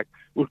quarterback,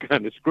 we're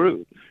kind of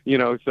screwed,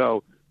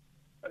 So,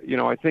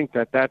 I think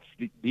that's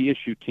the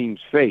issue teams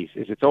face.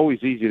 Is it's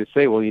always easy to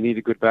say, well, you need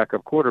a good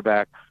backup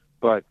quarterback,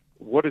 but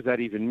what does that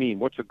even mean?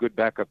 What's a good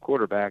backup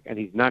quarterback? And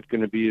he's not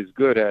going to be as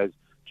good as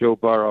Joe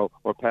Burrow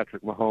or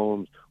Patrick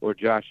Mahomes or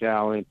Josh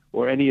Allen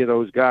or any of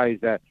those guys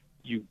that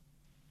you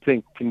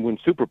think can win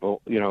Super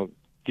Bowl,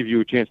 give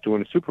you a chance to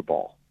win a Super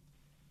Bowl.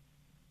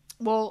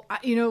 Well,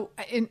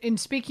 in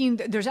speaking,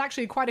 there's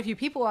actually quite a few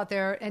people out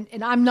there,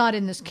 and I'm not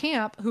in this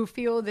camp, who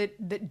feel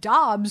that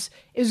Dobbs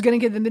is going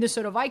to give the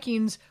Minnesota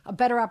Vikings a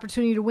better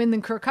opportunity to win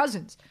than Kirk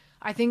Cousins.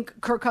 I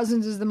think Kirk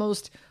Cousins is the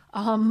most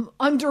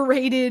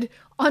underrated,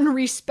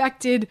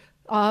 unrespected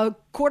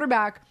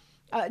quarterback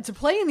to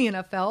play in the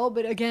NFL.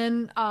 But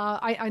again,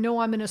 I know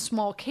I'm in a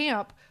small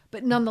camp,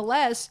 but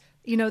nonetheless,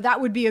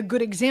 that would be a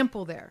good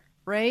example there.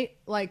 Right?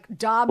 Like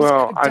Dobbs.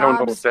 Well, I don't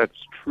know if that's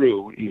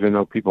true, even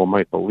though people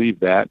might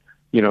believe that.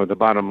 The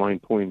bottom line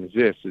point is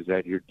this, is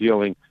that you're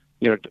dealing,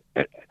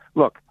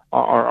 look,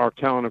 our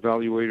talent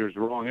evaluators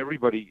are wrong.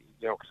 Everybody,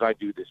 because I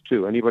do this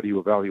too, anybody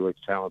who evaluates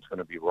talent is going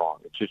to be wrong.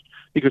 It's just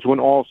because when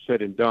all's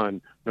said and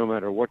done, no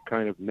matter what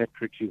kind of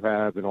metrics you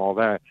have and all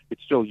that,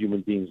 it's still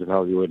human beings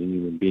evaluating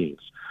human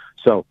beings.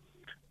 So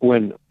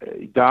when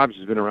Dobbs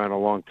has been around a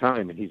long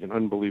time, and he's an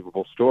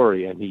unbelievable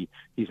story, and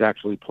he's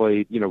actually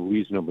played,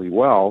 reasonably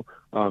well.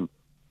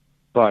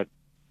 But,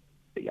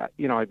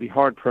 I'd be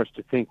hard-pressed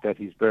to think that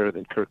he's better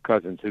than Kirk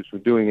Cousins, who's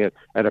been doing it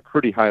at a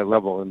pretty high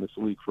level in this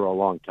league for a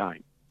long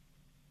time.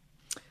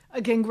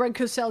 Again, Greg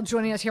Cossell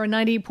joining us here on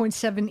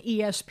 98.7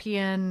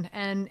 ESPN.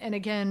 And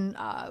again,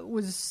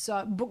 was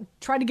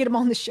trying to get him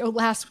on the show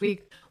last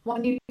week,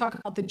 wanting to talk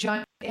about the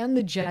Giants and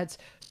the Jets.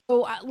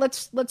 So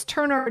let's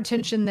turn our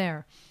attention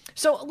there.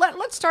 So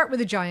let's start with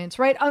the Giants,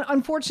 right?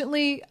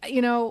 Unfortunately,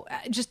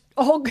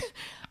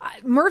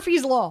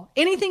 Murphy's Law.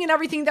 Anything and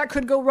everything that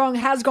could go wrong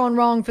has gone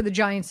wrong for the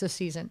Giants this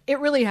season. It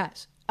really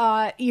has.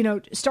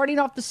 Starting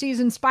off the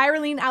season,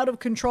 spiraling out of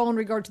control in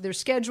regard to their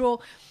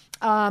schedule,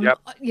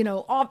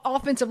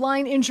 offensive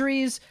line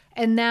injuries,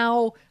 and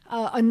now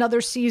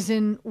another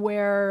season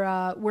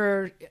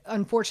where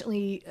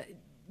unfortunately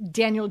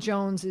Daniel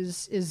Jones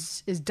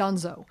is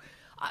donezo.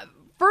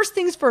 First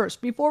things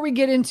first, before we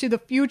get into the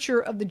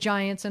future of the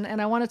Giants,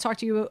 and I want to talk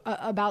to you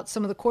about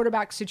some of the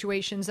quarterback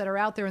situations that are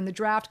out there in the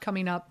draft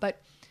coming up,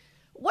 but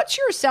what's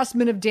your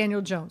assessment of Daniel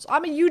Jones?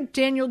 I'm a huge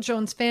Daniel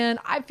Jones fan.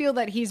 I feel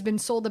that he's been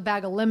sold a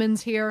bag of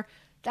lemons here.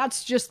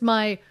 That's just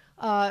my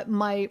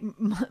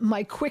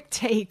quick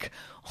take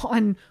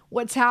on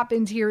what's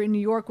happened here in New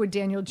York with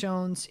Daniel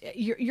Jones.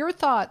 Your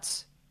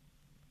thoughts?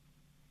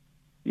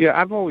 Yeah,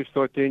 I've always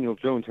thought Daniel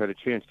Jones had a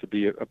chance to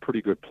be a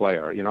pretty good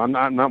player. You know, I'm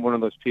not one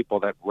of those people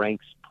that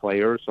ranks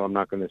players, so I'm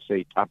not going to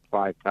say top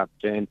 5, top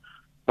 10.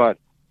 But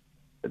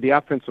the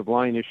offensive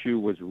line issue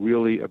was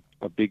really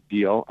a big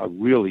deal, a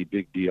really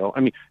big deal.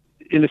 I mean,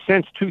 in a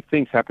sense, two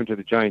things happened to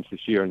the Giants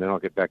this year, and then I'll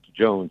get back to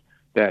Jones,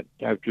 that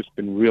have just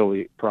been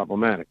really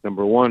problematic.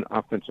 Number one,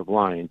 offensive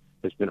line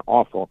has been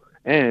awful,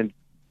 and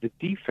the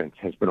defense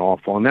has been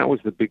awful, and that was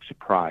the big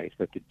surprise,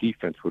 that the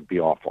defense would be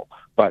awful.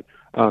 But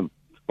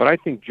I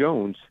think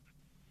Jones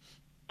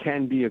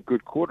can be a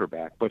good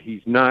quarterback, but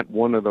he's not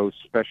one of those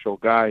special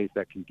guys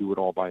that can do it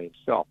all by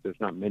himself. There's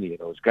not many of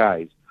those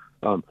guys.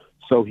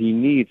 So he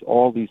needs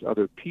all these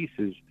other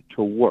pieces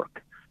to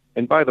work.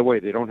 And by the way,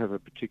 they don't have a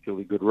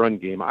particularly good run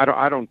game.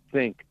 I don't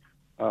think,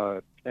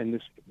 and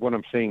this what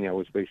I'm saying now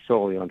is based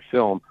solely on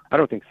film, I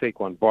don't think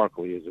Saquon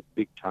Barkley is a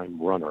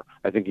big-time runner.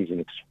 I think he's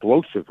an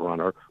explosive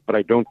runner, but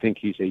I don't think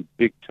he's a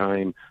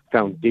big-time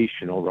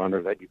foundational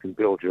runner that you can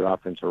build your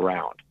offense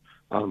around.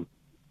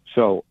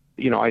 So,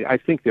 you know, I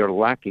think they're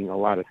lacking a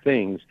lot of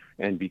things,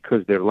 and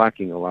because they're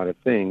lacking a lot of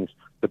things,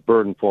 the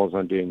burden falls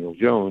on Daniel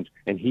Jones,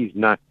 and he's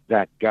not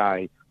that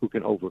guy who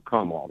can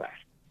overcome all that.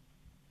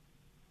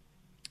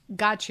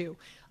 Got you.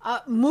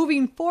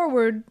 Moving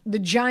forward, the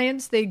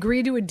Giants, they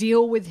agreed to a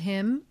deal with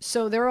him,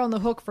 so they're on the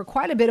hook for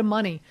quite a bit of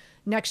money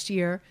next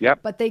year. Yep.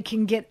 But they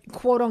can get,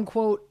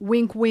 quote-unquote,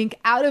 wink, wink,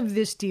 out of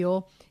this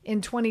deal in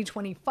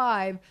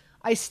 2025.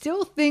 I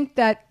still think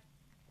that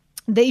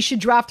they should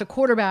draft a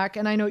quarterback,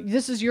 and I know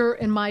this is your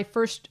and my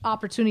first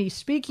opportunity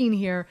speaking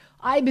here.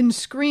 I've been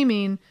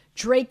screaming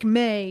Drake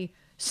May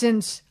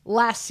since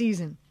last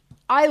season.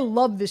 I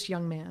love this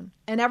young man,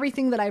 and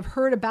everything that I've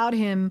heard about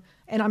him,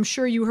 and I'm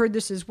sure you heard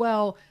this as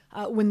well,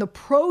 when the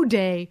pro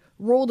day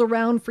rolled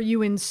around for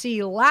UNC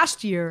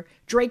last year,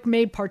 Drake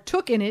May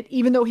partook in it,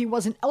 even though he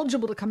wasn't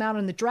eligible to come out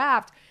in the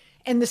draft,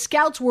 and the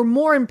scouts were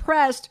more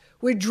impressed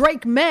with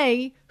Drake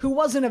May, who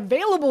wasn't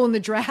available in the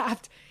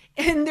draft,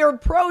 in their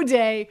pro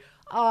day.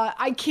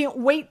 I can't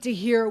wait to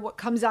hear what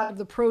comes out of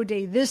the pro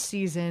day this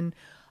season.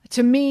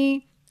 To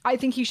me, I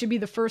think he should be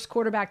the first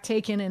quarterback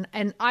taken,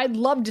 and I'd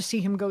love to see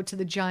him go to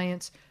the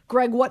Giants.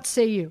 Greg, what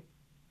say you?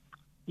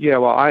 Yeah,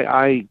 well,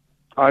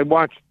 I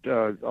watched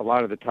a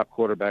lot of the top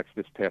quarterbacks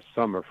this past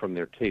summer from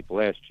their tape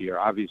last year.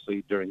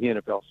 Obviously, during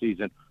the NFL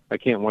season, I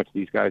can't watch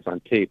these guys on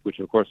tape, which,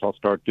 of course, I'll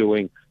start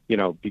doing, you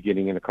know,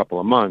 beginning in a couple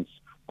of months.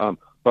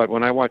 But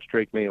when I watched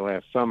Drake May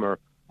last summer,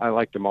 I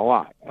liked him a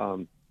lot.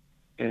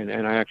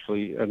 And I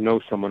actually know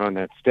someone on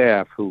that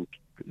staff who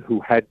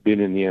had been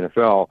in the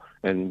NFL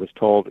and was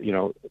told, you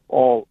know,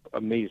 all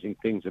amazing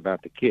things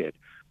about the kid.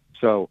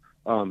 So,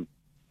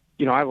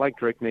 you know, I like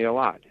Drake May a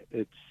lot.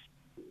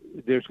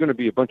 There's going to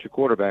be a bunch of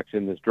quarterbacks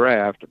in this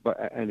draft,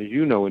 and as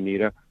you know,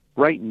 Anita,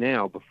 right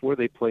now, before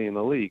they play in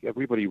the league,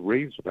 everybody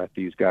raves about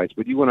these guys.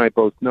 But you and I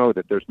both know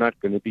that there's not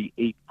going to be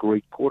 8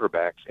 great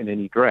quarterbacks in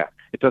any draft.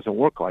 It doesn't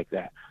work like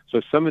that.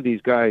 So some of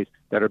these guys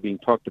that are being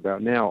talked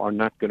about now are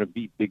not going to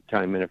be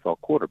big-time NFL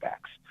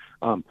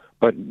quarterbacks.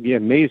 But, yeah,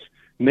 May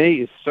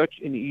is such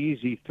an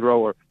easy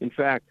thrower. In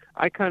fact,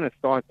 I kind of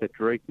thought that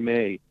Drake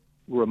May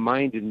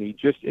reminded me,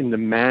 just in the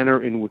manner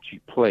in which he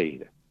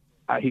played,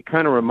 he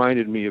kind of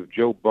reminded me of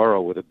Joe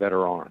Burrow with a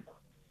better arm.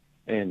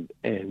 And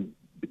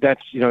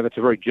that's, you know, that's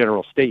a very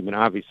general statement.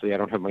 Obviously, I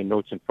don't have my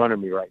notes in front of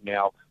me right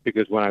now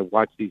because when I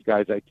watch these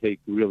guys, I take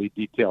really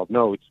detailed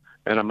notes,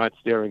 and I'm not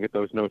staring at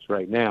those notes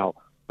right now.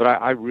 But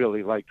I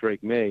really like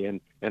Drake May,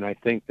 and I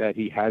think that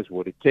he has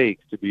what it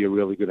takes to be a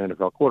really good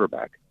NFL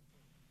quarterback.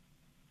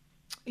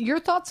 Your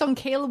thoughts on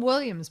Caleb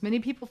Williams? Many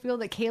people feel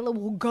that Caleb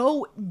will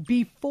go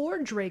before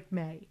Drake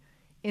May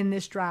in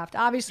this draft.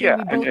 Obviously, yeah,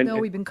 we both know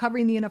we've been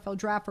covering the NFL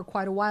draft for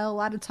quite a while. A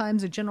lot of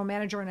times a general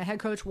manager and a head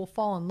coach will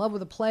fall in love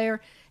with a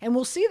player, and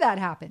we'll see that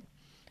happen.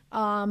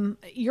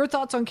 Your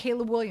thoughts on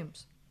Caleb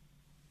Williams?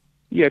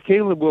 Yeah,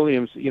 Caleb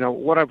Williams, you know,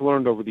 what I've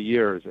learned over the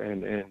years,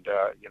 and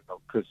you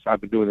know, because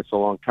I've been doing this a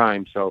long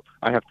time, so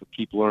I have to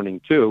keep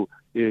learning too,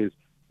 is,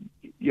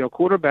 you know,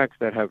 quarterbacks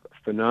that have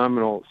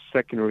phenomenal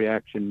second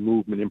reaction,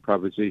 movement,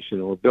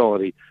 improvisational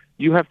ability,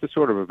 you have to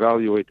sort of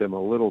evaluate them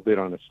a little bit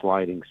on a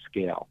sliding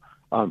scale.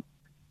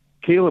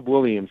 Caleb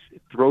Williams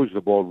throws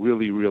the ball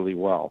really, really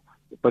well,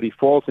 but he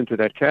falls into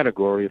that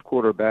category of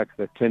quarterbacks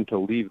that tend to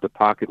leave the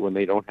pocket when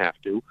they don't have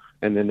to,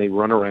 and then they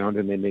run around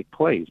and they make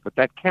plays, but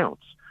that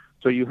counts.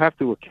 So you have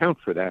to account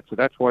for that. So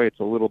that's why it's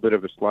a little bit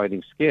of a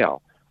sliding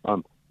scale.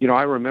 You know,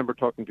 I remember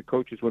talking to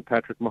coaches when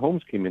Patrick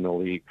Mahomes came in the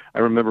league. I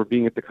remember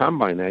being at the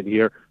Combine that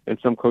year and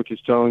some coaches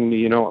telling me,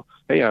 you know,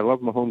 hey, I love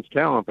Mahomes'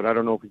 talent, but I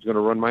don't know if he's going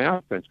to run my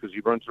offense because he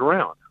runs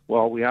around.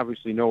 Well, we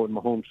obviously know what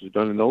Mahomes has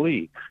done in the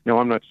league. Now,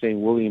 I'm not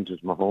saying Williams is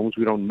Mahomes.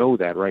 We don't know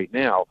that right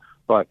now,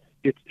 but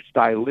it's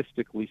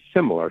stylistically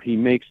similar. He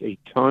makes a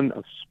ton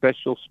of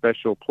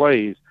special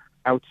plays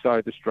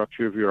outside the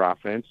structure of your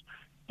offense.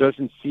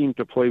 Doesn't seem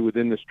to play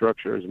within the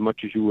structure as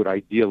much as you would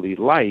ideally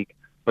like,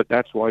 but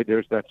that's why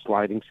there's that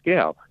sliding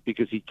scale,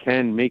 because he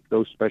can make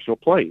those special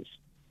plays.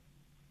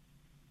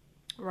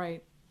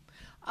 Right.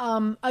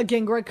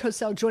 Again, Greg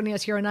Cossell joining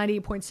us here on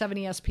 98.7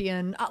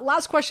 ESPN.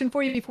 Last question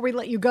for you before we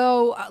let you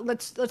go.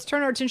 Let's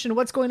turn our attention to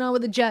what's going on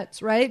with the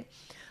Jets, right?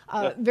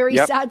 Very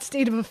sad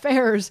state of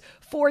affairs.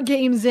 4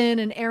 games in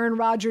and Aaron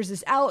Rodgers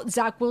is out.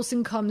 Zach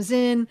Wilson comes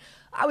in.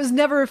 I was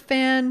never a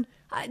fan.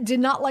 I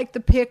did not like the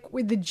pick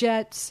with the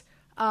Jets.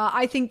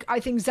 I think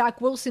Zach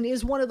Wilson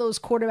is one of those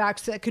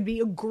quarterbacks that could be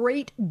a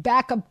great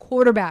backup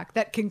quarterback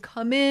that can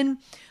come in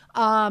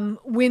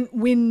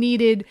when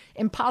needed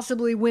and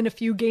possibly win a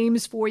few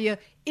games for you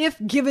if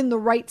given the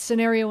right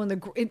scenario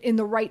in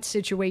the right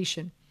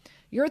situation.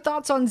 Your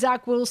thoughts on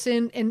Zach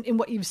Wilson and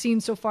what you've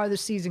seen so far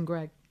this season,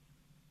 Greg?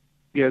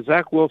 Yeah,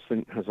 Zach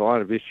Wilson has a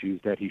lot of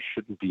issues that he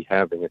shouldn't be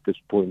having at this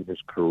point in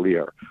his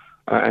career.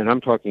 And I'm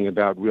talking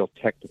about real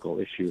technical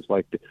issues,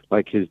 like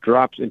his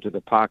drops into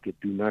the pocket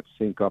do not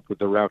sync up with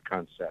the route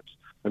concepts.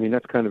 I mean,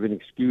 that's kind of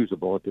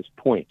inexcusable at this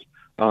point.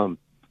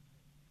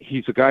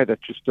 He's a guy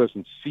that just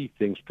doesn't see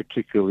things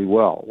particularly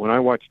well. When I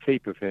watch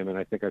tape of him, and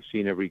I think I've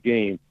seen every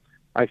game,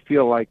 I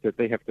feel like that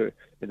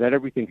that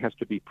everything has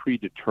to be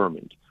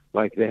predetermined.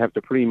 Like they have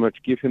to pretty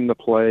much give him the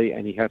play,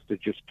 and he has to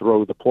just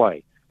throw the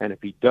play. And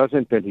if he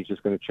doesn't, then he's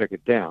just going to check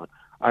it down.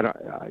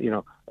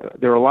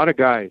 There are a lot of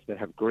guys that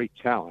have great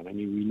talent. I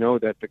mean, we know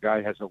that the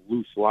guy has a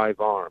loose, live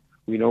arm.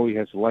 We know he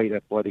has light,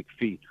 athletic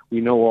feet.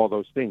 We know all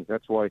those things.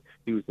 That's why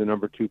he was the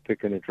number 2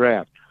 pick in the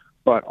draft.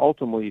 But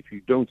ultimately, if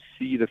you don't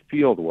see the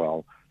field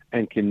well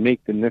and can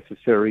make the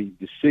necessary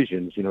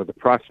decisions, the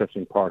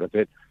processing part of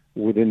it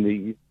within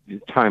the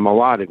time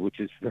allotted,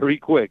 which is very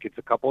quick, it's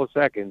a couple of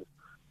seconds,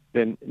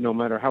 then no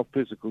matter how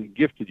physically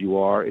gifted you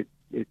are,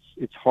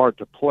 it's hard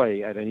to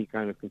play at any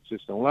kind of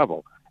consistent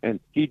level. And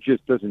he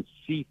just doesn't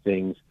see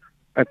things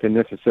at the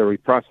necessary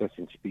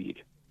processing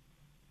speed.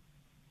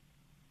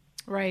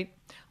 Right.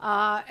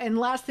 And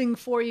last thing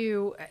for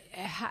you,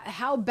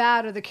 how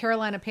bad are the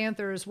Carolina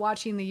Panthers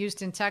watching the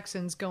Houston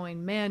Texans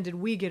going, man, did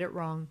we get it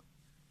wrong?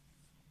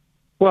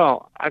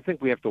 Well, I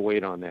think we have to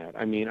wait on that.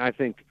 I mean, I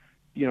think,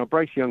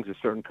 Bryce Young's a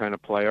certain kind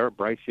of player.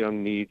 Bryce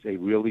Young needs a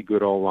really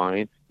good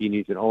O-line. He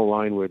needs an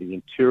O-line where the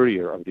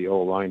interior of the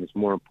O-line is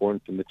more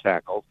important than the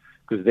tackles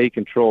because they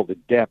control the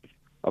depth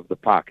of the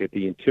pocket,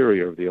 the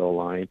interior of the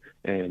O-line,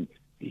 and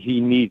he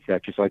needs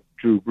that, just like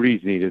Drew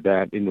Brees needed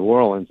that in New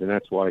Orleans, and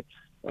that's why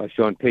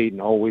Sean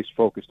Payton always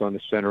focused on the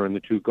center and the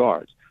 2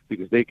 guards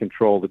because they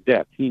control the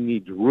depth. He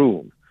needs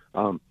room.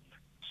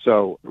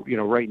 So,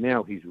 right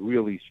now he's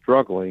really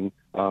struggling,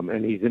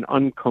 and he's an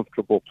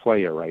uncomfortable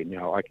player right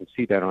now. I can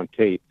see that on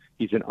tape.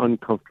 He's an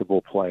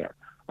uncomfortable player.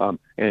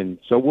 And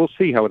so we'll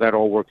see how that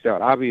all works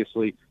out.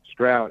 Obviously,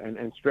 Stroud,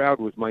 and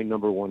Stroud was my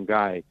number 1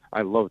 guy.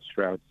 I loved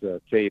Stroud's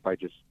tape. I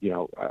just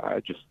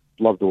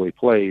love the way he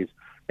plays.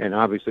 And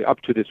obviously,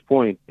 up to this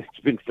point, it's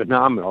been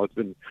phenomenal. It's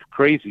been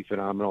crazy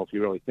phenomenal if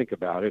you really think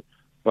about it.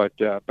 But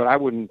I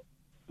wouldn't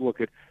look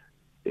at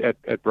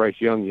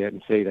Bryce Young yet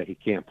and say that he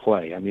can't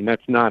play. I mean,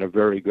 that's not a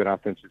very good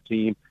offensive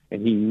team,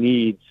 and he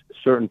needs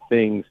certain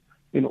things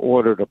in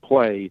order to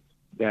play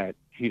that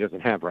he doesn't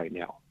have right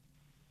now.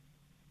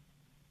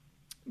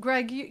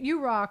 Greg,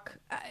 you rock.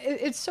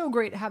 It's so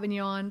great having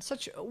you on.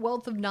 Such a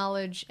wealth of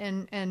knowledge,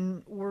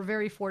 and we're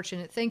very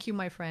fortunate. Thank you,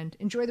 my friend.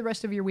 Enjoy the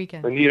rest of your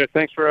weekend. Anita,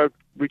 thanks for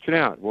reaching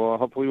out. Well,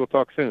 hopefully we'll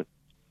talk soon.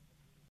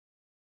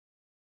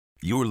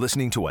 You're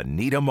listening to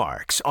Anita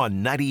Marks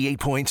on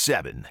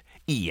 98.7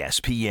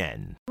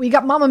 ESPN. We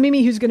got Mama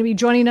Mimi, who's going to be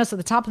joining us at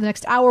the top of the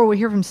next hour. We'll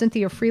hear from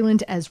Cynthia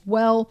Freeland as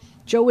well.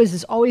 Joe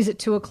is always at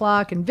 2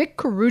 o'clock. And Vic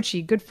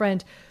Carucci, good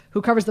friend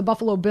who covers the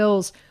Buffalo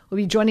Bills, will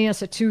be joining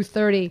us at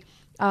 2:30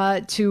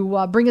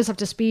 to bring us up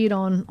to speed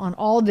on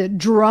all the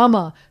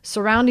drama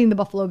surrounding the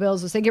Buffalo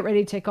Bills as they get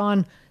ready to take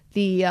on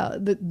the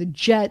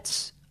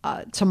Jets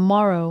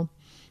tomorrow.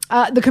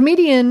 The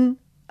comedian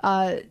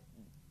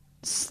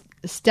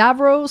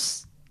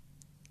Stavros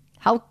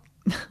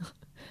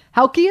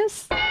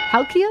Halkias?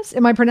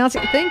 Am I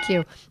pronouncing it? Thank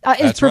you.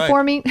 Is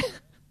performing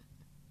right.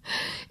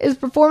 Is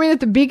performing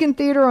at the Beacon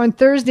Theater on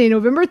Thursday,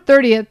 November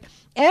 30th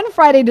and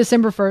Friday,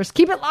 December 1st.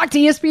 Keep it locked to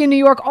ESPN New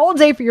York all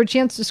day for your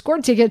chance to score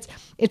tickets.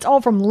 It's all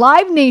from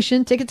Live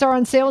Nation. Tickets are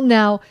on sale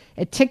now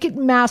at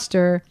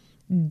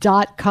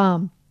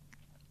Ticketmaster.com.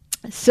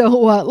 So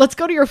let's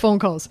go to your phone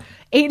calls.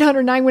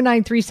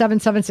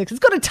 800-919-3776. Let's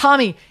go to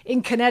Tommy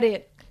in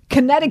Connecticut.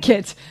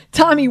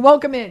 Tommy,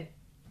 welcome in.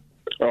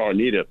 Oh,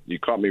 Anita, you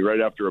caught me right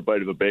after a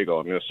bite of a bagel.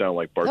 I'm going to sound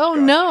like Bart Oh,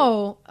 Scott.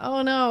 no.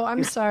 Oh, no.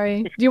 I'm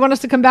sorry. Do you want us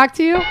to come back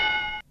to you?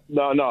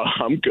 No,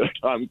 I'm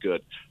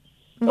good.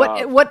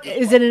 What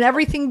is it, an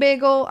everything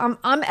bagel?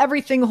 I'm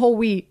everything whole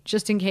wheat,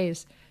 just in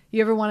case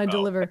you ever want to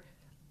deliver.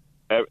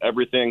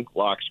 Everything,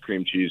 lox,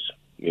 cream cheese,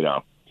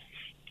 can't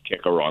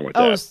go wrong with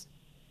that.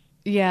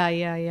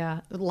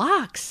 Yeah.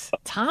 Lox.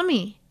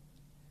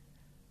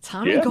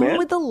 Tommy, yeah, going man.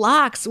 with the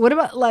lox. What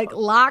about like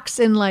lox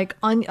and like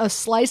a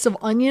slice of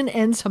onion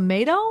and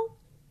tomato?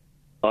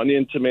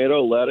 Onion,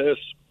 tomato, lettuce,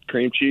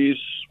 cream cheese.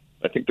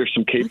 I think there's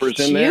some capers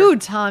in there. You,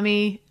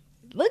 Tommy.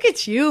 Look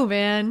at you,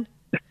 man.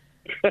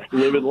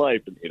 Living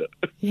life, Anita.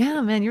 Yeah,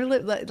 man, you're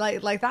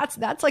like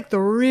that's like the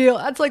real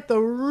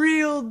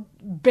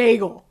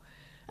bagel.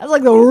 That's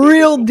like the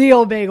real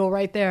deal bagel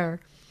right there.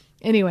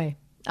 Anyway,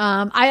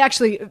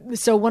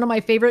 so one of my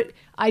favorite,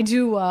 I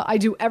do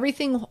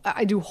everything.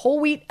 I do whole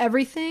wheat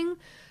everything,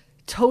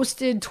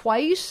 toasted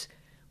twice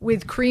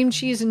with cream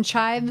cheese and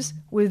chives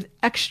with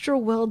extra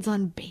well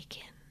done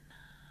bacon.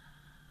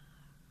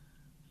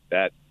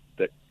 That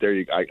there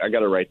you. I got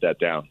to write that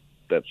down.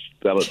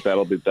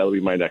 That'll be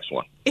my next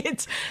one.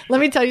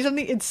 Let me tell you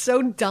something. It's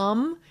so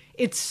dumb.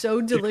 It's so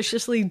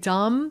deliciously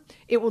dumb.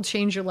 It will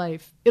change your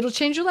life. It'll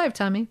change your life,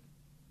 Tommy.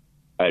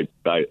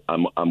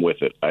 I'm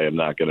with it. I am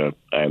not gonna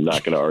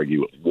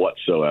argue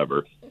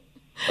whatsoever.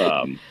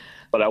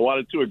 But I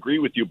wanted to agree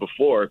with you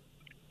before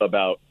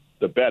about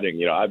the betting.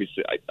 You know,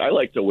 obviously I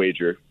like to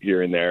wager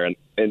here and there,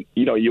 and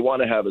you know, you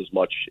want to have as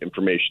much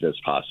information as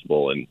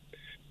possible, and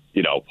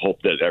you know,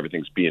 hope that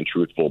everything's being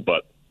truthful.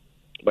 But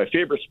my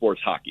favorite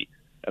sport's hockey,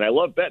 and I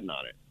love betting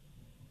on it.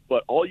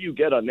 But all you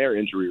get on their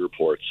injury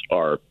reports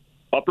are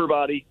upper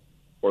body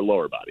or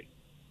lower body.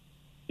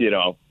 You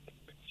know,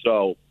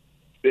 so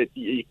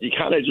you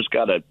kind of just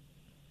got to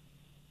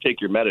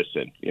take your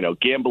medicine. You know,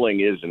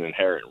 gambling is an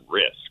inherent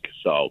risk.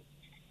 So,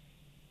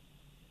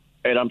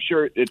 and I'm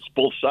sure it's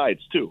both sides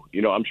too.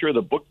 You know, I'm sure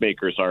the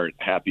bookmakers aren't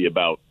happy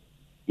about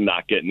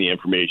not getting the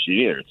information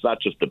either. It's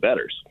not just the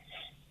bettors.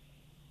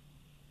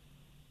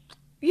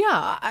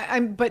 Yeah,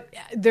 but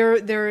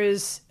there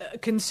is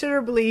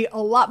considerably a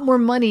lot more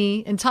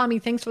money. And Tommy,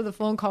 thanks for the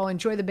phone call.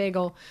 Enjoy the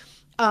bagel.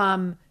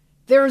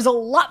 There's a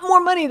lot more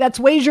money that's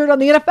wagered on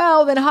the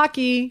NFL than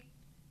hockey.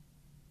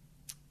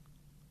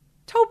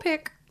 Toe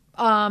pick.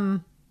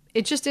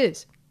 It just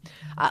is.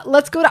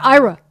 Let's go to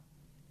Ira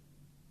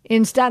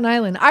in Staten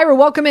Island. Ira,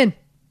 welcome in.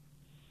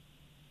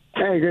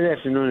 Hey, good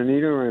afternoon,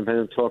 Anita. I'm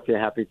going to talk to you.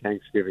 Happy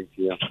Thanksgiving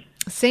to you.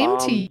 Same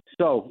to you.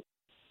 So,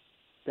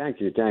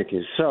 thank you.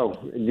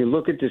 So, you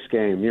look at this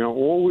game. You know,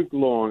 all week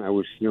long I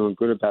was feeling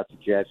good about the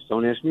Jets.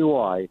 Don't ask me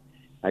why.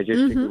 I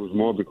just think it was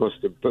more because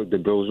the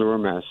Bills are a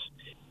mess.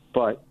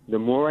 But the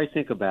more I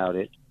think about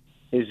it,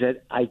 is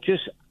that I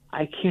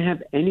can't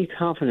have any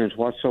confidence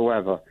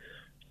whatsoever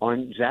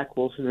on Zach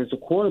Wilson as a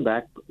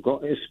quarterback,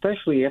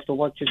 especially after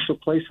what just took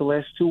place the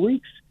last 2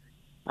 weeks.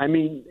 I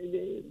mean,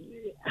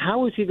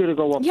 how is he going to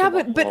go up? Yeah,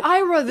 but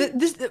Ira,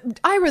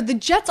 the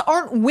Jets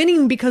aren't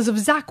winning because of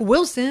Zach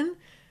Wilson.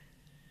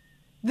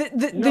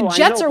 The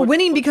Jets are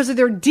winning because of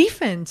their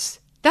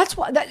defense. That's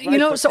why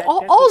So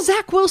all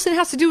Zach Wilson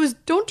has to do is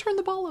don't turn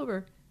the ball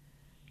over.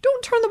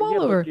 Don't turn the ball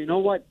over. You know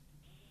what?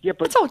 Yeah,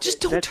 but that's all. Just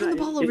don't turn the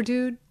ball over,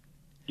 dude.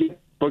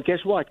 But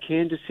guess what?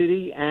 Kansas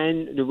City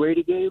and the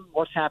Raider game,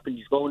 what's happened?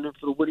 He's going in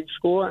for the winning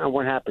score, and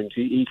what happens?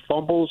 He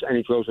fumbles and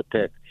he throws a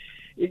pick.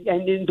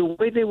 And in the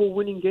way they were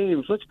winning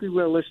games, let's be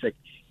realistic,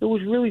 it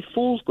was really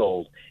fool's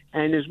gold.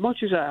 And as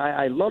much as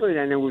I love it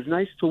and it was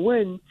nice to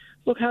win,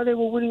 look how they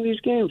were winning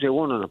these games. They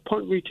won on a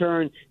punt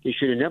return. They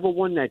should have never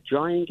won that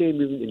Giant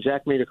game. Even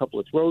Zach made a couple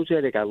of throws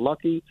there. They got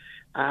lucky.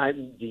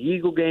 The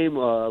Eagle game,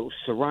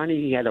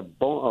 Sirianni, he had a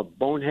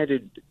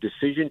boneheaded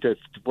decision to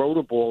throw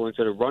the ball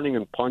instead of running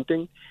and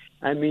punting.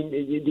 I mean,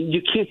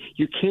 you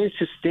can't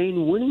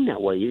sustain winning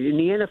that way. In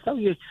the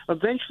NFL,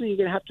 eventually you're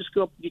going to have to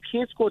score. You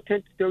can't score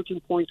 10 to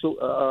 13 points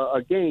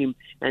a game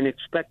and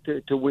expect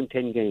to win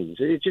 10 games.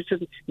 It just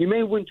you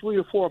may win 3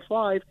 or 4 or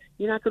 5.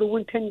 You're not going to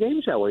win 10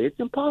 games that way. It's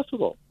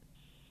impossible.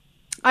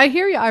 I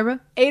hear you, Ira.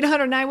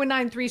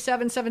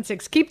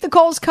 800-919-3776. Keep the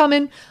calls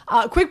coming.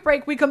 Quick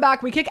break. We come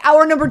back. We kick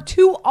hour number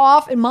 2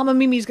 off, and Mama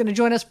Mimi is going to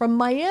join us from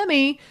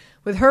Miami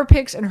with her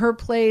picks and her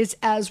plays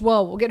as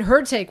well. We'll get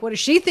her take. What does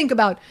she think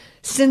about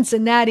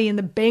Cincinnati and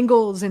the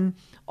Bengals and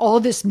all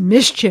this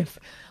mischief?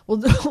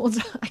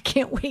 I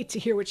can't wait to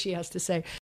hear what she has to say.